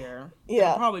this year. Yeah.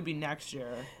 It'll probably be next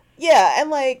year. Yeah, and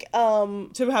like,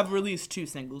 to have released 2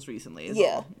 singles recently is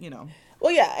all, you know.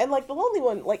 Well, yeah, and like the Lonely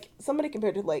One, like somebody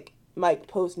compared to like Mike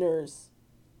Posner's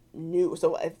new,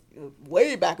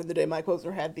 way back in the day, Mike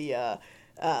Posner had the,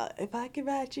 if I could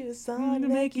write you a song to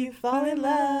make you fall in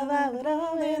love, I would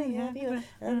already have you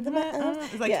under my arms.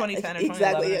 It's like 2010 or 2011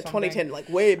 exactly, or yeah, something. 2010, like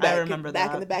way back, I remember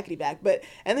back that. in the backity back. But,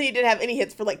 and then he didn't have any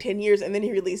hits for like 10 years, and then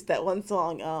he released that one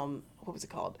song, what was it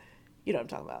called? You know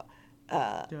what I'm talking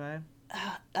about. Do I?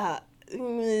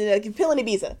 Phil and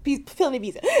Ibiza. Phil and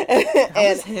Ibiza. That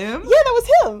was him? Yeah, that was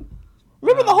him.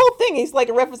 Remember the whole thing? He's like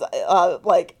a reference,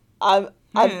 like,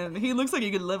 Man, he looks like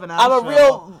he could live in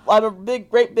Asheville. I'm a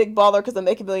great big baller because I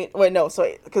make a million. Wait, no,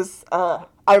 sorry, because I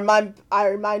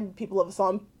remind people of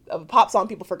a pop song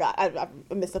people forgot. I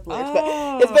missed up the lyrics, but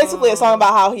it's basically a song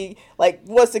about how he like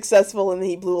was successful and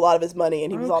he blew a lot of his money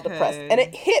and he was all depressed, and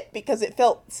it hit because it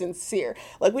felt sincere.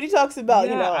 Like when he talks about,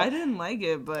 Yeah, you know, I didn't like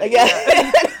it, but yeah.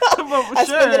 Well, I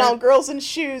spend it sure. on girls and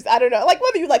shoes. I don't know. Like,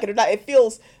 whether you like it or not, it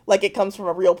feels like it comes from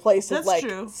a real place of, That's like,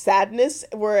 true. sadness.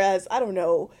 Whereas, I don't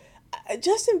know,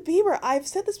 Justin Bieber, I've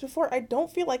said this before, I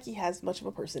don't feel like he has much of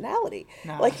a personality.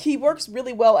 No. Like, he works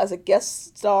really well as a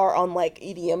guest star on, like,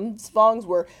 EDM songs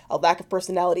where a lack of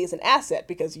personality is an asset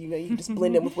because, you know, you can just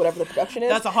blend in with whatever the production is.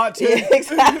 That's a hot take. Yeah,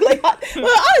 exactly.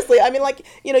 Well, honestly, I mean, like,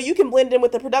 you know, you can blend in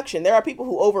with the production. There are people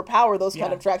who overpower those kind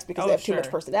Yeah. of tracks because Oh, they have too much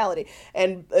sure. personality.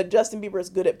 And Justin Bieber is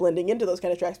good at blending into those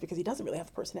kind of tracks because he doesn't really have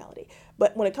a personality.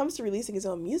 But when it comes to releasing his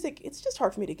own music, it's just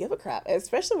hard for me to give a crap,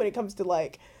 especially when it comes to,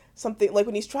 like, something like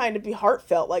when he's trying to be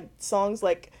heartfelt, like songs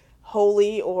like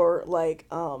Holy or like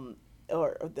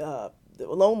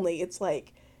Lonely. It's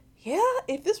like, yeah,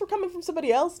 if this were coming from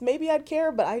somebody else, maybe I'd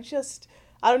care, but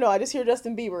I don't know, I just hear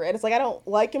Justin Bieber and it's like I don't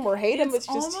like him or hate him, it's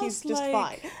just he's just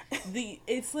fine.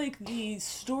 It's like the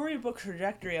storybook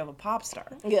trajectory of a pop star.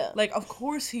 Yeah. Like, of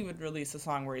course he would release a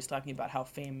song where he's talking about how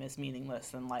fame is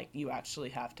meaningless and, like, you actually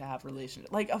have to have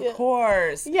relationship. Like, of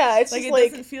course. Yeah, it's like, just it like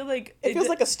doesn't feel like it feels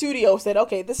like a studio said,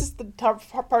 okay, this is the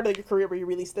part of your career where you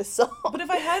release this song. But if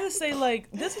I had to say,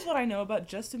 like, this is what I know about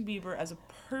Justin Bieber as a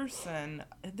person,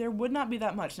 there would not be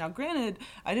that much. Now, granted,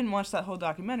 I didn't watch that whole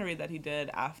documentary that he did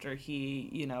after he,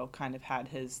 you know, kind of had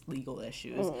his legal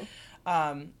issues.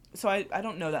 So I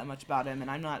don't know that much about him,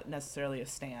 and I'm not necessarily a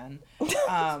stan. She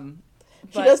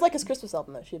does like his Christmas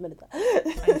album, though. She admitted that.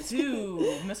 I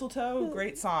do. Mistletoe,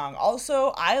 great song.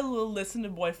 Also, I will listen to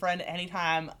Boyfriend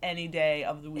anytime, any day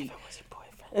of the week. Was your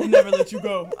boyfriend? Never Let You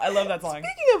Go. I love that song.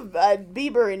 Speaking of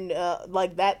Bieber and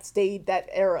like that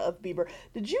era of Bieber,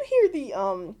 did you hear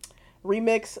the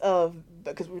remix of,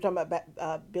 because we were talking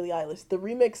about Billie Eilish, the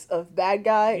remix of Bad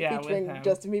Guy Yeah, featuring with him.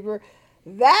 Justin Bieber?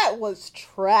 That was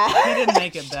trash. He didn't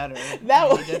make it better.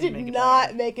 He did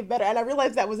not make it better. And I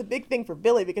realized that was a big thing for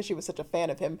Billie because she was such a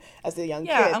fan of him as a young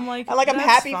kid. I'm like, I'm that's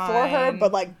happy for her, fine.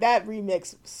 but like that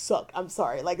remix sucked. I'm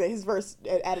sorry. Like his verse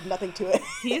added nothing to it.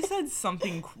 He said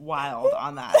something wild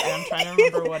on that, and I'm trying to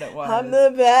remember what it was. I'm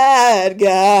the bad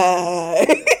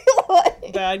guy.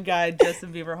 Like, Bad Guy,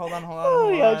 Justin Bieber. Hold on.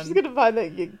 oh yeah, I'm just gonna find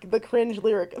the cringe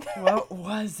lyric. What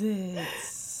was it?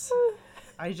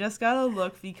 I just gotta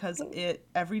look because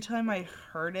every time I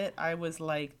heard it, I was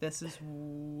like, this is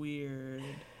weird.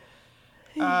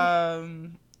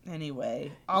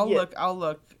 Anyway, I'll look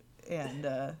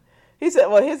and He said,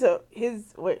 well,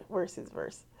 where's his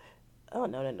verse? Oh,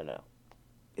 no.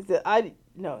 Is it,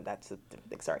 no, that's a different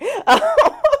thing, sorry.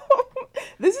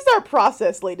 This is our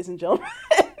process, ladies and gentlemen.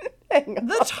 Hang on.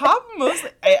 the top most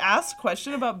I asked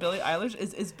question about Billie Eilish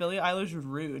is Billie Eilish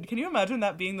rude? Can you imagine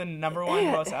that being the number one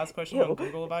most asked question on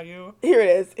Google about you? Here it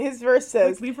is. His verse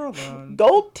says, Like, leave her alone.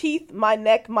 gold teeth, my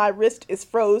neck, my wrist is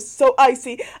froze, so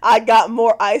icy, I got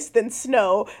more ice than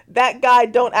snow. That guy,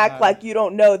 don't act like you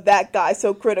don't know that guy,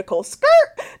 so critical.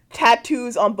 Skirt!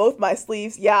 Tattoos on both my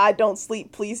sleeves, yeah, I don't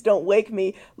sleep, please don't wake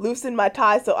me. Loosen my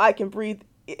tie so I can breathe.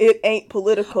 It ain't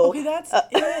political. Okay, that's it.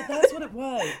 That's what it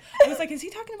was. I was like, is he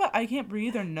talking about I Can't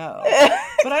Breathe or no?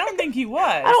 But I don't think he was.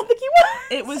 I don't think he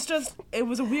was. It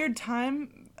was a weird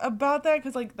time about that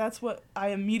because, like, that's what I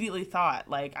immediately thought.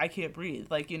 Like, I can't breathe.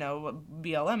 Like, you know,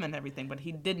 BLM and everything, but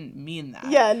he didn't mean that.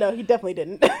 Yeah, no, he definitely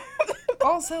didn't.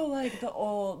 Also, like, the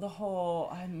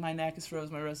whole, my neck is froze,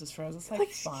 my wrist is froze. It's like,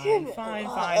 fine.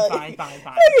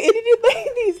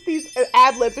 These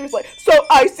ad libs are just like, so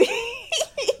icy.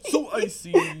 So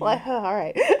icy. Like, all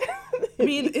right. I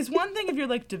mean, it's one thing if you're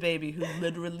like DaBaby, who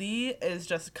literally is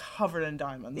just covered in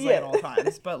diamonds like, at all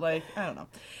times. But, like, I don't know.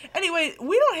 Anyway,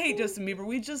 we don't hate Justin Bieber.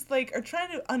 We just, like, are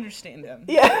trying to understand him.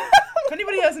 Yeah. If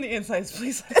anybody has any insights,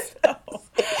 please let us know.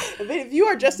 If you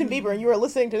are Justin Bieber and you are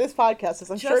listening to this podcast, as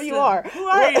I'm sure you Justin, are. who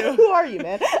are you? Who are you,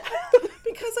 man?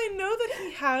 Because I know that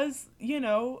he has, you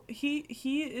know, he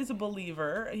is a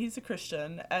believer. He's a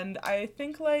Christian. And I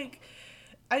think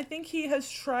he has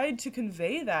tried to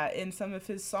convey that in some of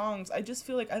his songs. I just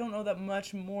feel like I don't know that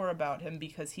much more about him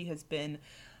because he has been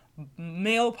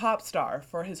male pop star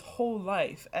for his whole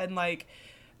life. And, like,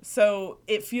 so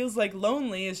it feels like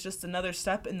Lonely is just another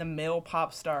step in the male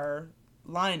pop star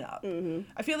lineup. Mm-hmm.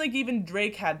 I feel like even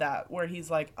Drake had that where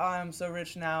he's like, I'm so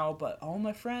rich now, but all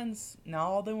my friends, now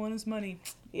all they want is money.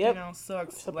 Yep. You know,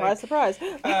 sucks. Surprise, surprise.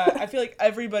 I feel like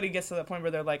everybody gets to that point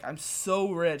where they're like, I'm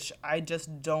so rich, I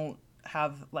just don't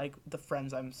have, like, the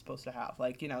friends I'm supposed to have.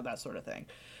 Like, you know, that sort of thing.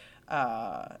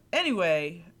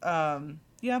 Anyway,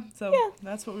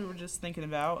 that's what we were just thinking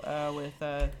about with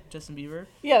Justin Bieber.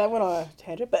 Yeah, that went on a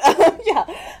tangent, but yeah.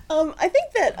 I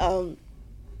think that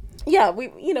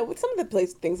with some of the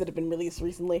things that have been released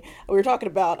recently, we were talking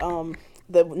about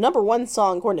the number one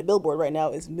song according to Billboard right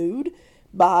now is "Mood"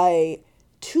 by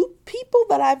two people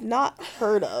that I've not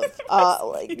heard of.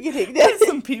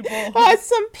 Some people.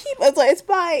 Some people. It's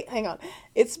by, hang on.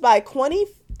 It's by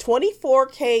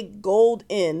 24K Gold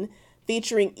In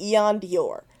featuring Eon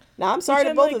Dior. Now, I'm sorry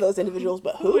to both of those individuals,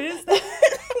 but who is that?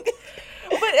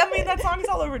 But, I mean, that song's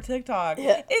all over TikTok.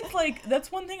 Yeah. It's like,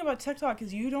 that's one thing about TikTok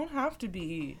is you don't have to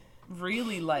be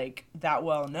really, like, that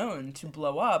well known to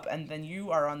blow up, and then you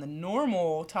are on the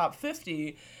normal top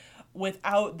 50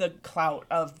 without the clout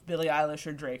of Billie Eilish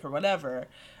or Drake or whatever.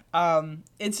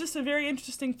 It's just a very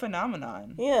interesting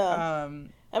phenomenon. Yeah.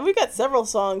 And we've got several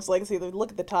songs, like, see,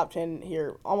 look at the top 10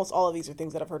 here. Almost all of these are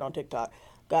things that I've heard on TikTok.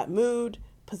 Got Mood,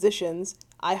 Positions,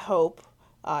 I Hope.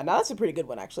 Now, that's a pretty good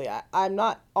one, actually. I'm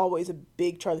not always a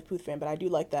big Charlie Puth fan, but I do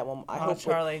like that one. I Hope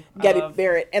Charlie. Gabby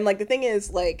Barrett. And, like, the thing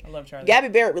is, like, I love Charlie. Gabby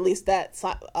Barrett released that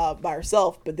by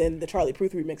herself, but then the Charlie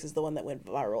Puth remix is the one that went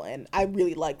viral. And I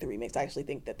really like the remix. I actually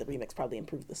think that the remix probably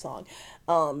improved the song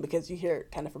because you hear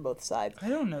it kind of from both sides. I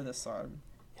don't know this song.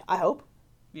 I Hope?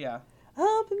 Yeah. I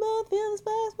hope you both feel the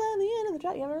spice by the end of the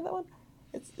track. You ever heard that one?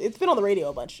 It's been on the radio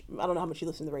a bunch. I don't know how much you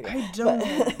listen to the radio. I don't.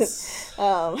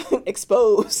 But,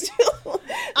 Exposed.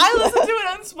 I listen to it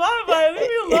on Spotify. Leave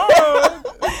me alone.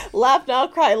 Laugh Now,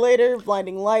 Cry Later,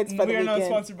 Blinding Lights by The Weeknd. We are not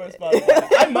sponsored by Spotify.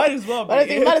 I might as well be. I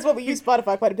think you might as well be use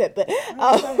Spotify quite a bit, but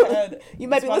you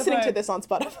might be listening to this on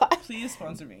Spotify. Please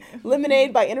sponsor me.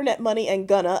 Lemonade by Internet Money and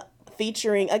Gunna,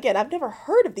 featuring, again, I've never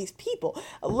heard of these people.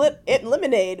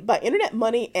 Lemonade by Internet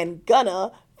Money and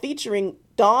Gunna, featuring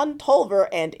Don Tolliver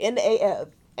and NAV.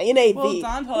 Well,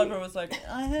 Don Tolliver was like,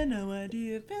 I had no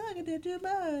idea. Feel like I did too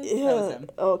much. Yeah. That was him.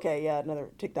 Okay, yeah, another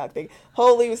TikTok thing.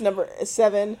 Holy was number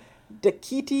 7.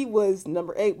 Dakiti was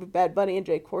number 8 with Bad Bunny and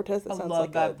Jay Cortez. That I sounds love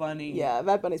like Bad Bunny. Yeah,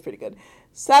 Bad Bunny's pretty good.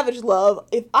 Savage Love.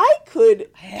 If I could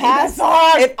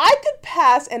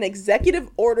pass an executive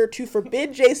order to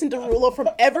forbid Jason Derulo from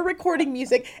ever recording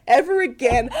music ever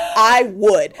again, I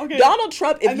would. Okay. Donald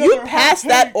Trump, if you passed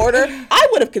that order, I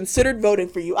would have considered voting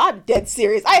for you. I'm dead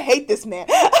serious. I hate this man.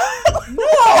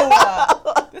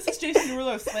 No! This is Jason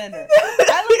Derulo slander.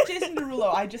 I like Jason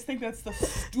Derulo. I just think that's the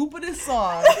stupidest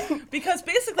song. Because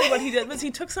basically what he did was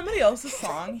he took somebody else's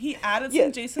song, he added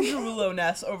some Jason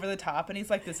Derulo-ness over the top, and he's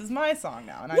like, this is my song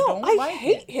now, and I don't like it. I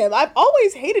hate him. I've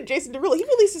always hated Jason Derulo. He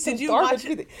releases some garbage.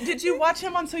 Did you watch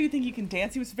him on So You Think You Can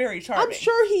Dance? He was very charming. I'm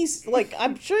sure he's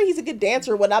a good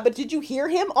dancer or whatnot, but did you hear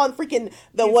him on freaking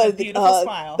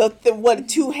Smile. the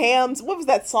Two Hams? What was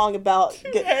that song about?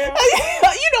 Two Hams.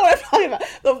 You know what I'm talking about.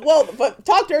 But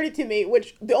Talk Dirty to Me,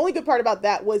 which the only good part about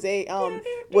that was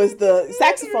was the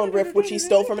saxophone riff, which he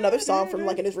stole from another song from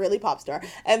like an Israeli pop star.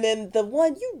 And then the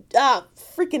one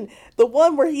the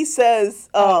one where he says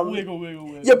wiggle, wiggle,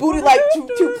 wiggle. Your booty like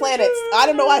two planets. I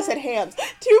don't know why I said hams.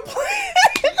 2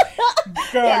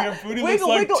 planets. Girl, your booty looks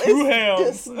like 2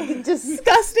 hams.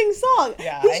 Disgusting song.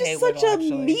 Yeah, he's I just hate such Wiggle, a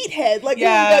actually. meathead. Like,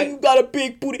 you got a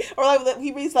big booty. Or like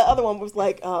he released that other one was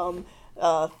like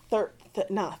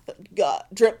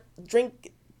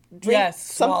drink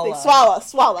something,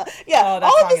 swallow. Yeah,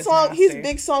 all of his songs, his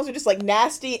big songs are just like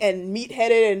nasty and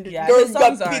meat-headed, and girls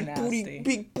got big booty,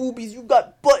 big boobies. You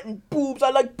got butt and boobs. I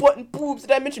like butt and boobs.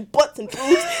 Did I mention butts and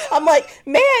boobs? I'm like,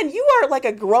 man, you are like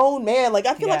a grown man. Like,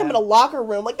 I feel like I'm in a locker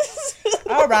room. Like, this is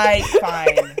all right,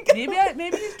 fine.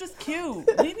 Maybe he's just cute.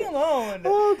 Leave me alone.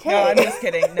 Okay. No, I'm just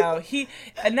kidding. No,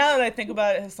 and now that I think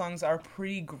about it, his songs are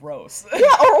pretty gross. Yeah.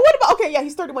 Or what about? Okay, yeah,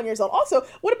 he's 31 years old. Also,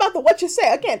 what about the What You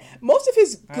Say? Again, most of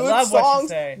his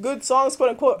good songs, quote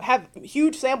unquote, have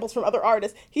huge samples from other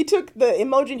artists. He took the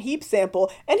Imogen Heap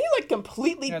sample and he like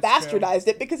completely bastardized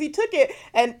it, because he took it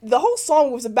and the whole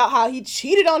song was about how he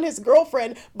cheated on his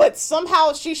girlfriend, but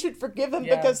somehow she should forgive him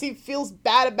because he feels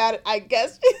bad about it, I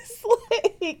guess. It's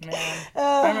like, man,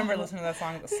 I remember listening to that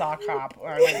song at the sock hop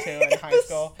where I went to in high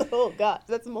school. Oh god,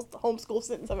 that's the most homeschool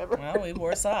sentence I've ever heard. Well, we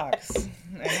wore socks and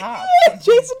hop.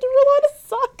 Jason Derulo on a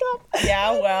sock hop.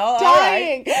 Yeah, well,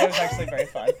 dying. All right. It was actually very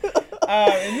fun.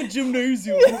 In the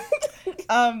gymnasium.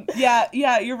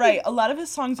 Yeah, you're right. A lot of his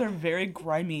songs are very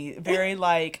grimy, very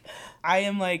like, I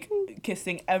am like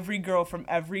kissing every girl from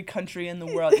every country in the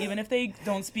world, even if they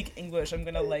don't speak English. I'm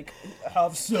gonna like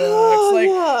have sex.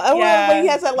 When he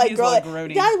has that like girl, like,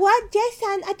 grody. What,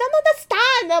 Jason? I don't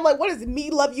understand. And I'm like, what is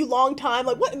me love you long time?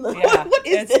 Like, what in the what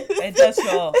is this? It does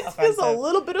feel offensive. It feels a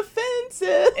little bit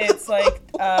offensive. It's like,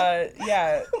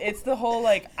 it's the whole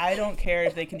like, I don't care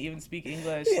if they can even speak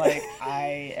English. Like,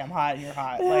 I am hot and you're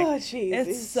hot. Like,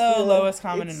 it's so lowest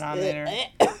common denominator.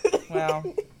 Well,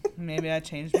 maybe I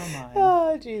changed my mind.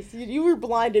 Oh, jeez. You were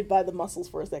blinded by the muscles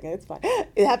for a second. It's fine.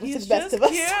 It happens to the best of us.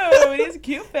 He's cute. He has a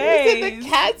cute face. It's in the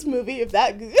Cats movie, if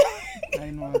that... I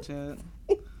didn't watch it.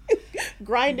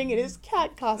 Grinding in his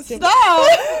cat costume.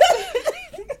 Stop!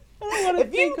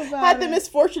 If you had the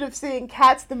misfortune of seeing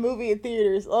Cats the movie in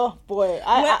theaters, oh boy.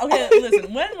 Okay,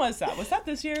 listen, when was that? Was that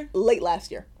this year? Late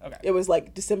last year. Okay. It was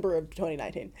like December of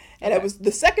 2019. And it was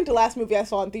the second to last movie I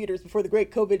saw in theaters before the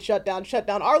great COVID shut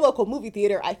down our local movie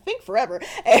theater, I think forever.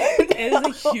 And it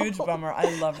is a huge bummer.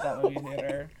 I loved that movie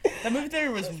theater. That movie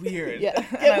theater was weird. Yeah.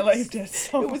 And I liked it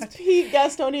so much. It was Pete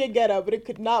Gastonia Ghetto, but it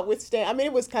could not withstand. I mean,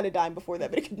 it was kind of dying before that,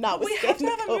 but it could not withstand. We have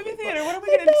to have a movie theater. What are we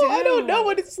going to do? I don't know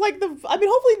what it's like.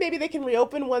 Hopefully maybe they can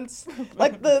reopen once,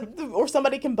 like or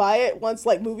somebody can buy it once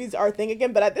like movies are a thing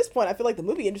again. But at this point, I feel like the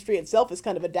movie industry itself is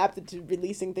kind of adapted to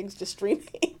releasing things to streaming.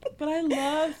 But I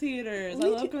love theaters. I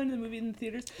love going to the movie in the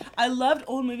theaters. I loved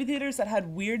old movie theaters that had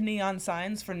weird neon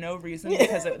signs for no reason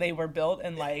because they were built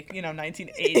in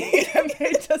 1980 and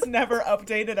they just never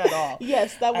updated at all.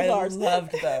 Yes, that was ours. I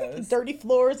loved those. Dirty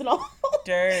floors and all.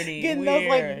 Dirty, getting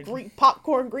weird. those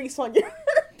popcorn grease on your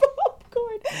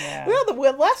popcorn. Yeah. Well, the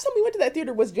last time we went to that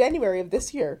theater was January of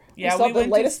this year. Yeah, we saw we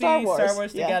went latest to see Star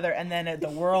Wars together, and then the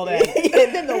world ended.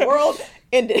 And then the world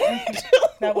ended.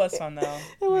 That was fun, though.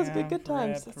 It was good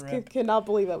times. I cannot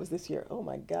believe that was this year. Oh,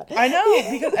 my God. I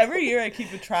know, because every year I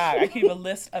keep a track. I keep a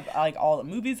list of, all the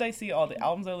movies I see, all the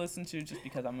albums I listen to, just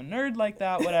because I'm a nerd like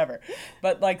that, whatever.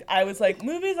 But, I was like,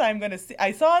 movies I'm going to see.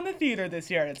 I saw in the theater this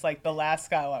year, and it's like The Last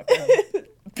Skywalker.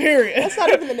 Period. That's not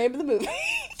even the name of the movie.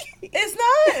 It's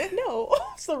not? No.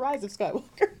 It's The Rise of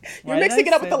Skywalker. You're mixing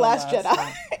it up with The Last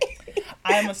Jedi.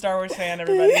 I am a Star Wars fan,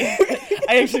 everybody.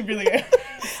 I actually really am.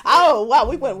 Oh, wow.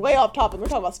 We went way off topic. We're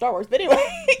talking about Star Wars. But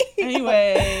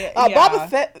anyway. Boba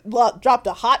Fett dropped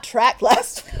a hot track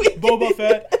last week. Boba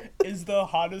Fett is the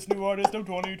hottest new artist of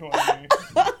 2020.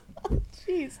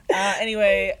 Jeez.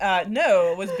 Anyway,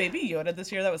 no, was Baby Yoda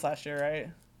this year? That was last year, right?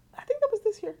 I think that was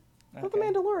this year. Okay. With The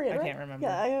Mandalorian, right? I can't remember.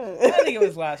 Yeah, I think it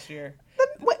was last year.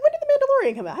 When did The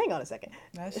Mandalorian come out? Hang on a second.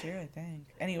 Last year, I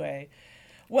think. Anyway.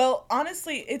 Well,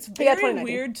 honestly, it's very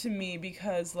weird to me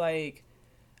because, I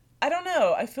don't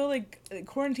know. I feel like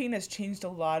quarantine has changed a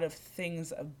lot of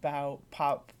things about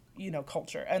pop,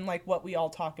 culture and, what we all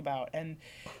talk about. And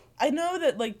I know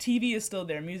that, TV is still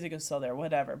there, music is still there,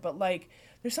 whatever. But,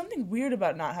 there's something weird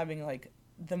about not having,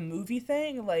 the movie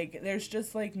thing. There's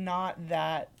just, not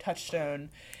that touchstone.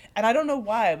 And I don't know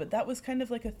why, but that was kind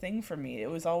of a thing for me. It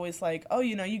was always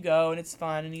you go and it's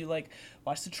fun and you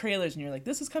watch the trailers and you're like,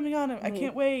 this is coming on, I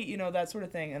can't wait, that sort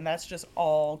of thing. And that's just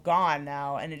all gone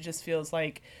now. And it just feels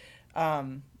like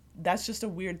that's just a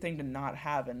weird thing to not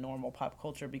have in normal pop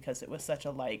culture because it was such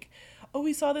a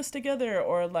we saw this together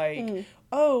or I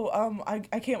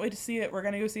can't wait to see it. We're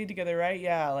going to go see it together, right?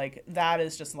 Yeah, that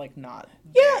is just not there.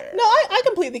 Yeah, no, I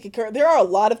completely concur. There are a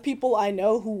lot of people I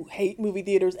know who hate movie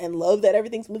theaters and love that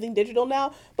everything's moving digital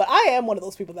now, but I am one of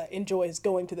those people that enjoys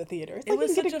going to the theater. It's it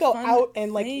was you get such to a go fun out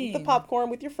and thing. eat the popcorn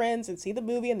with your friends and see the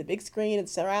movie and the big screen and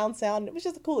surround sound. It was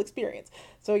just a cool experience.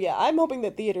 So yeah, I'm hoping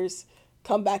that theaters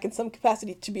come back in some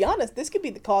capacity. To be honest, this could be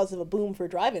the cause of a boom for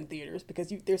drive-in theaters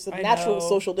because there's a natural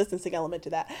social distancing element to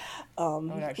that. I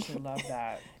would actually love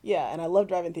that. Yeah, and I love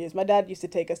drive-in theaters. My dad used to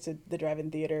take us to the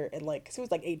drive-in theater and cause it was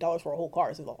 $8 for a whole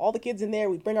car. So all the kids in there,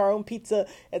 we'd bring our own pizza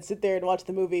and sit there and watch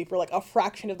the movie for a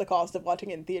fraction of the cost of watching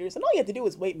it in theaters. And all you had to do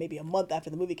was wait maybe a month after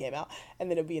the movie came out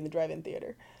and then it'd be in the drive-in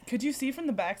theater. Could you see from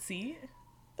the back seat?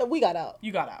 We got out.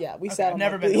 You got out. Yeah, we sat on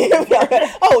never been.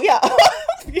 Oh yeah.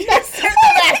 You sit in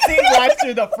the back seat, watch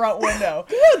through the front window.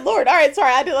 Good Lord! All right,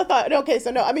 sorry. I thought. Okay,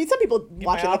 so no. I mean, some people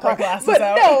watch in the car, but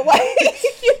out. no.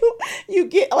 You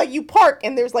get you park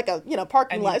and there's a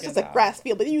parking lot. It's just a grass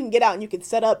field, but you can get out and you can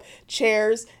set up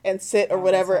chairs and sit or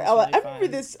whatever. I remember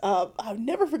this. I'll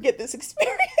never forget this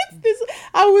experience.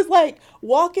 I was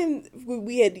walking.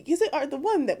 We had the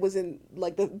one that was in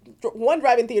the one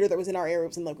drive-in theater that was in our area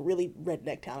was in really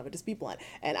redneck town. I'm just be blunt.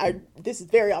 And this is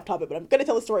very off topic, but I'm gonna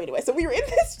tell the story anyway. So we were in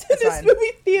this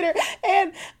movie theater,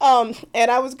 and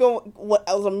I was going.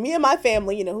 I was me and my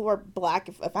family, who are black.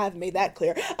 If I haven't made that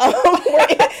clear, were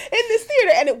in this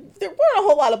theater, and there weren't a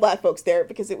whole lot of black folks there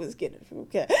because it was getting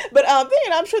okay. But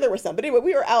I'm sure there were some. But anyway,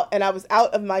 we were out, and I was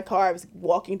out of my car. I was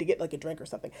walking to get a drink or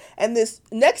something, and this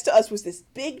next to us was this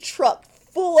big truck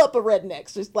full up of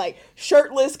rednecks, just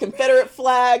shirtless, Confederate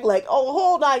flag,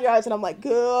 whole 9 yards. And I'm like,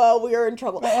 girl, we are in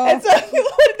trouble. And so one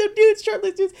of the dudes,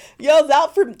 shirtless dudes, yells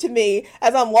out to me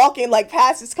as I'm walking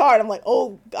past his car. And I'm like,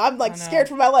 oh, I'm scared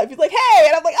for my life. He's like, hey.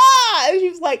 And I'm like, ah. And he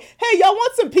was like, hey, y'all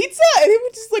want some pizza? And he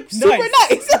was just super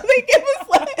nice. So it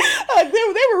was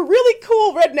they were really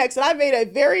cool rednecks. And I made a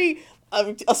very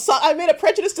I made a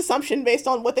prejudiced assumption based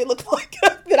on what they looked like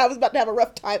that I was about to have a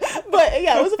rough time. But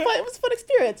yeah, it was a fun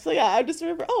experience. So yeah, I just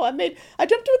remember, I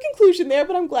jumped to a conclusion there,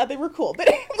 but I'm glad they were cool. But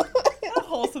a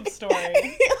wholesome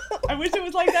story. I wish it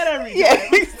was like that every time. Yeah,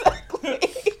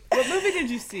 exactly. What movie did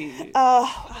you see?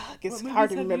 It's hard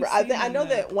to remember. I know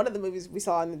that one of the movies we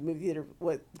saw in the movie theater,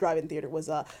 drive-in theater, was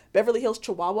Beverly Hills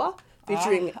Chihuahua,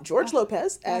 featuring George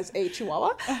Lopez as a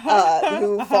Chihuahua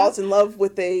who falls in love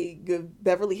with a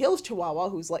Beverly Hills Chihuahua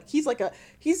who's like he's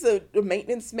the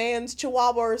maintenance man's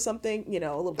Chihuahua or something,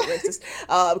 a little bit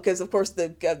racist because of course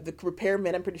the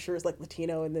repairman I'm pretty sure is like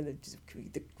Latino, and then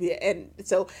and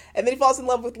then he falls in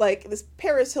love with like this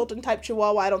Paris Hilton type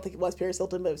Chihuahua. I don't think it was Paris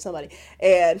Hilton, but it was somebody,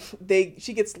 and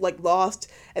she gets like lost,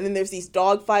 and then there's these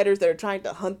dog fighters that are trying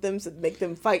to hunt them to make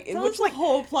them fight. That was like the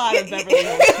whole plot of Beverly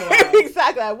Hills Chihuahua.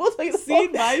 Exactly. I will tell you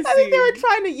scene by scene. I think they were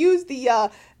trying to use the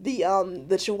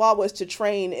Chihuahuas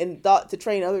to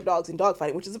train other dogs in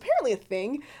dogfighting, which is apparently a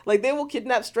thing. Like they will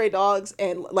kidnap stray dogs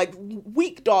and like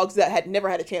weak dogs that had never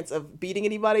had a chance of beating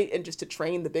anybody, and just to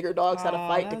train the bigger dogs how to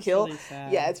fight to kill. Really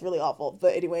sad. Yeah, it's really awful.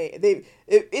 But anyway,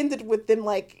 it ended with them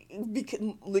like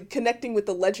connecting with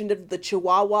the legend of the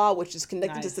Chihuahua, which is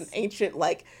connected to some ancient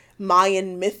like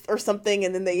Mayan myth or something,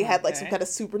 and then they had like some kind of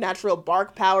supernatural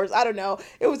bark powers. I don't know.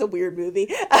 It was a weird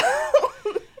movie.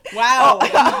 Wow.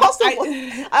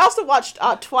 I also watched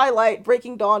Twilight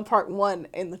Breaking Dawn Part 1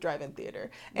 in the drive-in theater.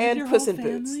 And Puss in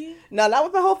Boots. No, not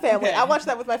with my whole family. Okay. I watched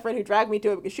that with my friend who dragged me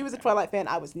to it because she was a Twilight fan.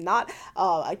 I was not.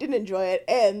 I didn't enjoy it.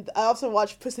 And I also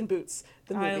watched Puss in Boots,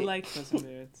 the movie. I like Puss in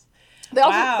Boots. They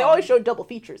always showed double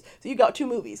features. So you got 2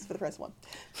 movies for the price of 1.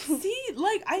 See,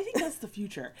 like, I think that's the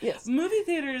future. Yes. Movie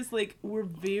theaters, like, were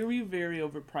very, very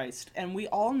overpriced, and we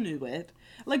all knew it.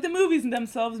 Like, the movies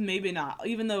themselves, maybe not.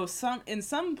 Even though in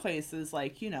some places,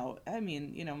 like,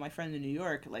 my friend in New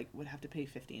York, like, would have to pay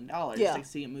 $15 to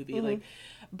see a movie. Mm-hmm. Like,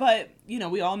 but,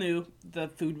 we all knew the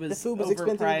food was overpriced,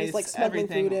 expensive. It was like smuggling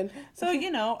food in. So,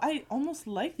 I almost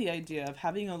like the idea of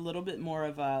having a little bit more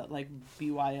of a, like,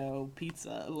 BYO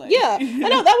pizza. Like, yeah, I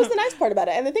know. That was the nice part about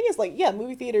it. And the thing is, like,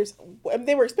 movie theaters,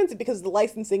 they were expensive because the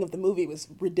licensing of the movie was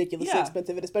ridiculously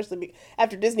expensive. And especially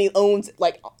after Disney owns,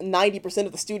 like, 90%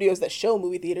 of the studios that show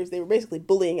movie theaters, they were basically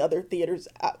bullying other studios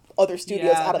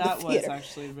out of the theater.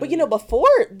 Really... But, before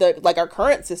our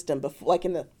current system, before, like,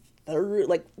 in the third,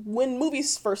 like, when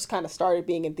movies first kind of started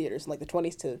being in theaters in, like, the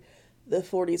 20s to the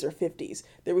 40s or 50s,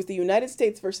 there was the United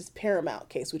States versus Paramount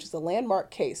case, which is a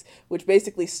landmark case, which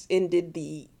basically ended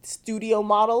the studio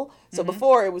model. So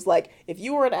before, it was like, if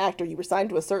you were an actor, you were signed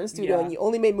to a certain studio and you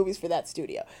only made movies for that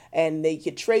studio. And they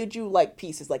could trade you, like,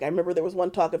 pieces. Like, I remember there was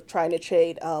one talk of trying to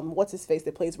trade, what's his face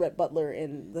that plays Rhett Butler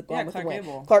in The Gone with the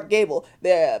Wind. Clark Gable.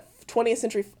 The 20th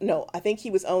Century, no, I think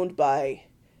he was owned by...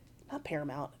 not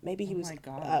Paramount. Maybe he was.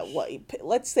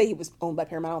 Let's say he was owned by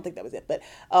Paramount. I don't think that was it, but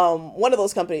one of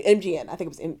those companies, MGM. I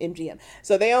think it was MGM.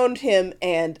 So they owned him,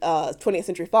 and 20th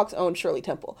Century Fox owned Shirley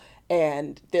Temple.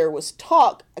 And there was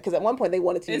talk because at one point they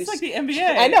wanted to use. It's like the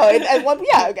NBA. I know.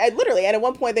 Literally. And at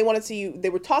one point they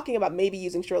were talking about maybe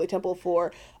using Shirley Temple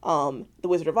for The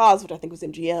Wizard of Oz, which I think was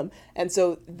MGM. And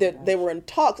so they were in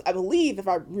talks. I believe, if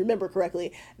I remember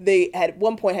correctly, they had at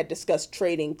one point had discussed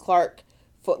trading Clark.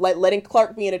 Like letting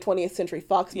Clark be in a 20th Century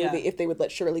Fox movie if they would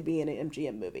let Shirley be in an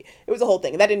MGM movie. It was a whole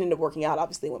thing. And that didn't end up working out.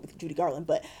 Obviously, it went with Judy Garland.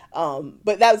 But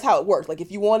that was how it worked. Like,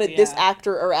 if you wanted this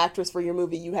actor or actress for your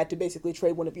movie, you had to basically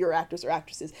trade one of your actors or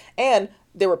actresses. And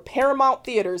there were Paramount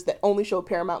theaters that only showed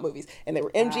Paramount movies. And there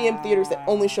were MGM theaters that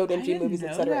only showed MGM movies,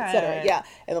 et cetera, et cetera. Yeah.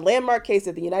 And the landmark case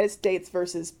of the United States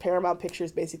versus Paramount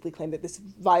Pictures basically claimed that this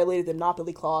violated the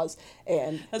monopoly clause,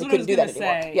 and they couldn't do that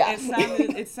anymore. Yeah.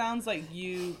 It sounds like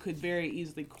you could very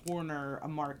easily corner a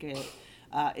market.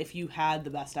 If you had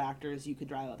the best actors, you could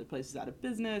drive other places out of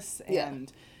business.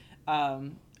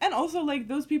 And also, like,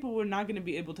 those people were not going to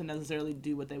be able to necessarily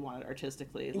do what they wanted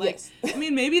artistically. Like, I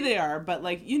mean, maybe they are, but,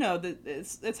 like,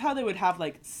 it's how they would have,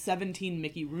 like, 17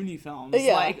 Mickey Rooney films.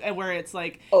 Yeah. Like, where it's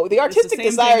like... Oh, the artistic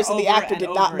desires of the actor did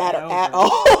not matter at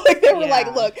all. Like, they were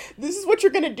like, look, this is what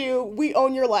you're going to do. We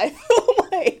own your life.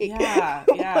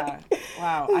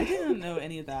 Wow. I didn't know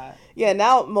any of that. Yeah,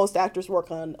 now most actors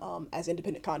work on as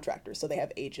independent contractors. So they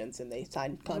have agents and they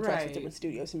sign contracts with different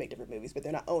studios to make different movies, but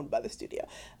they're not owned by the studio.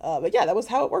 But yeah, that was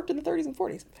how it worked in the 30s and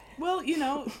 40s. Well,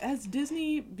 as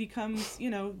Disney becomes,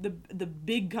 the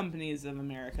big companies of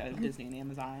America, Disney and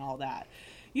Amazon and all that,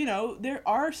 there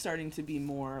are starting to be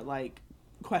more, like,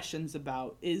 questions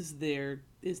about is there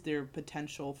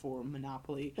potential for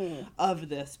monopoly of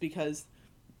this, because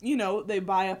they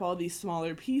buy up all these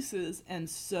smaller pieces, and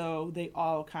so they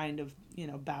all kind of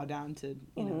bow down to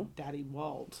Daddy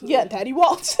Walt. Yeah, Daddy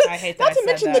Walt. I hate that. Not to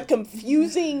mention the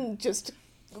confusing just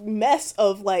mess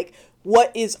of, like,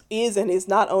 what is and is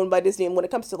not owned by Disney, and when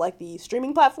it comes to like the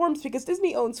streaming platforms, because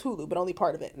Disney owns Hulu, but only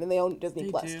part of it, and then they own Disney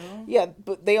Plus. do? Yeah,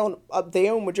 but they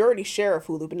own majority share of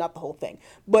Hulu, but not the whole thing.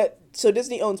 But so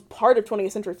Disney owns part of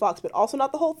 20th Century Fox, but also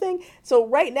not the whole thing. So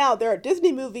right now there are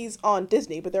Disney movies on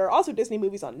Disney, but there are also Disney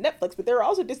movies on Netflix, but there are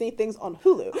also Disney things on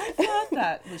Hulu. I thought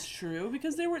that was true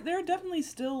because there are definitely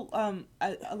still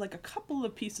like a couple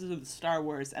of pieces of the Star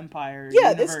Wars Empire.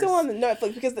 Yeah, universe. it's still on the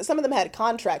Netflix because some of them had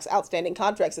outstanding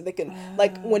contracts that they can,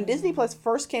 like when Disney Plus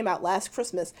first came out last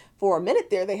Christmas, for a minute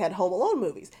there they had Home Alone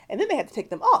movies, and then they had to take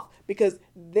them off because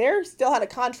they still had a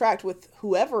contract with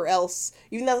whoever else,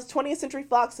 even though it's 20th Century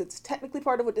Fox, it's technically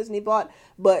part of what Disney bought,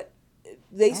 but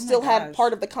they still had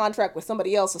part of the contract with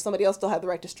somebody else, so somebody else still had the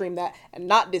right to stream that, and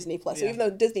not Disney Plus. So even though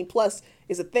Disney Plus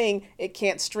is a thing, it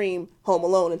can't stream Home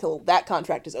Alone until that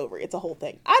contract is over. It's a whole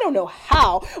thing. I don't know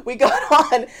how we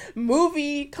got on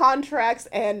movie contracts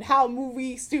and how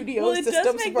movie studio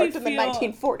systems worked in the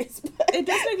 1940s. It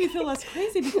does make me feel less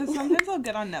crazy because sometimes I'll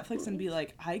get on Netflix and be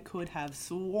like, I could have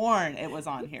sworn it was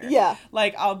on here. Yeah.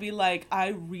 Like, I'll be like, I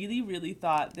really, really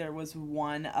thought there was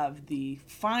one of the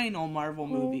final Marvel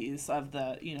movies of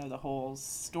the, the whole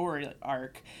story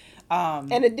arc.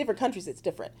 And in different countries, it's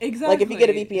different. Exactly. Like if you get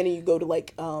a VPN and you go to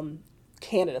like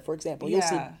Canada, for example, you'll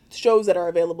see shows that are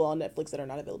available on Netflix that are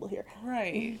not available here.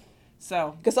 Right.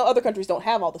 So, because some other countries don't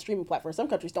have all the streaming platforms. Some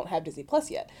countries don't have Disney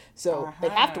Plus yet, so they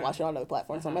have to watch it on other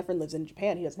platforms. So my friend lives in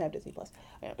Japan; he doesn't have Disney Plus.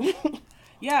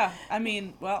 Yeah,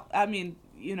 maybe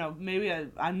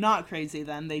I'm not crazy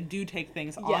then. They do take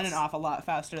things on and off a lot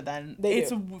faster than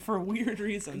for weird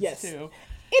reasons too.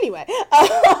 Anyway,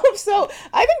 so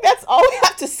I think that's all we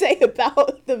have to say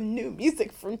about the new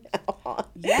music from now on.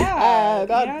 Yeah.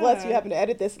 God bless you having to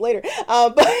edit this later.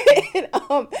 I'm not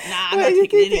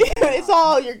taking anything. It's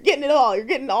all, you're getting it all. You're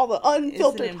getting all the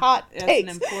unfiltered hot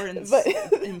takes.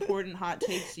 It's an important hot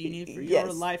takes you need for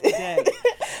your life today.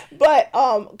 But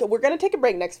we're going to take a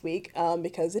break next week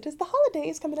because it is the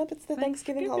holidays coming up. It's the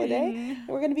Thanksgiving holiday. And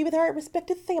we're going to be with our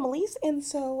respective families. And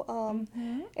so,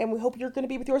 and we hope you're going to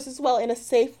be with yours as well in a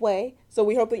safe way. So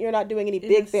we hope that you're not doing any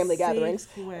big family gatherings.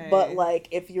 But like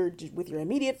if you're with your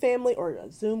immediate family or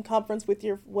a Zoom conference with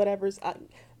your whatevers,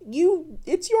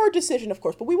 it's your decision, of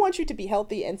course, but we want you to be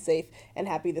healthy and safe and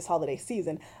happy this holiday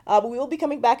season. But we will be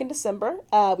coming back in December.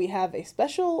 We have a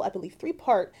special, I believe,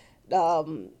 3-part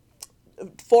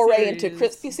foray into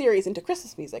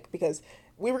Christmas music, because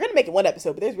we were going to make it one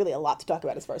episode, but there's really a lot to talk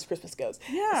about as far as Christmas goes.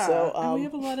 Yeah, so and we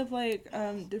have a lot of like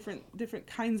different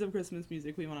kinds of Christmas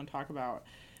music we want to talk about.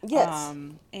 Yes,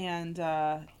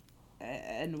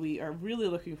 and we are really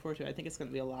looking forward to it. I think it's going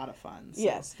to be a lot of fun. So.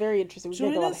 Yes, very interesting. We've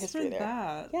made a lot of history there.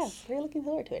 That. Yeah, very looking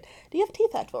forward to it. Do you have a tea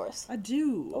fact for us? I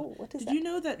do. Oh, what is that? Did you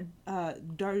know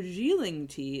that Darjeeling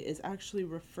tea is actually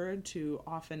referred to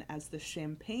often as the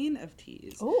champagne of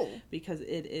teas? Oh. Because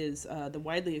it is the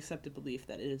widely accepted belief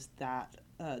that it is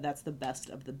that's the best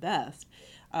of the best.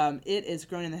 It is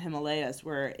grown in the Himalayas,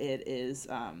 where it is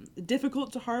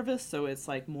difficult to harvest, so it's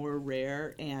like more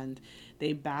rare, and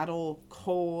they battle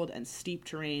cold and steep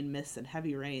terrain, mists, and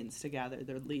heavy rains to gather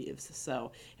their leaves.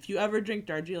 So if you ever drink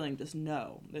Darjeeling, just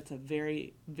know it's a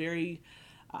very, very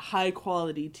high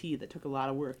quality tea that took a lot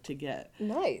of work to get.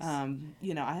 Nice.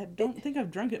 I don't think I've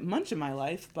drunk it much in my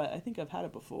life, but I think I've had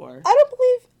it before.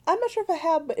 I'm not sure if I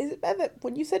have, but is it bad that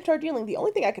when you said Darjeeling, the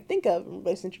only thing I could think of in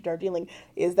relation to Darjeeling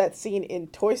is that scene in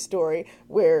Toy Story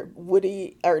where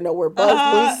where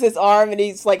Buzz loses his arm and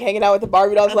he's like hanging out with the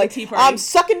Barbie dolls, like, I'm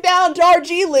sucking down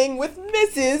Darjeeling with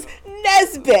Mrs.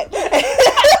 Nesbit.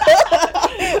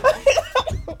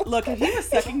 Look, if he was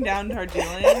sucking down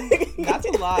Darjeeling, that's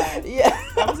a lot. Yeah.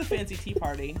 That was a fancy tea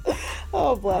party.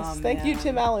 Oh, bless. Thank you,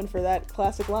 Tim Allen, for that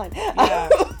classic line. Yeah.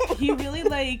 He really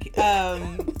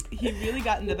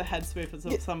got into the headspace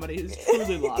of somebody who's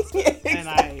truly lost it. And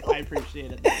I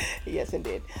appreciated that. Yes,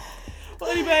 indeed. Well,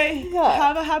 anyway,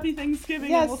 have a happy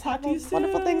Thanksgiving, and we'll talk to you soon.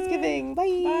 Wonderful Thanksgiving.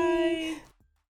 Bye. Bye.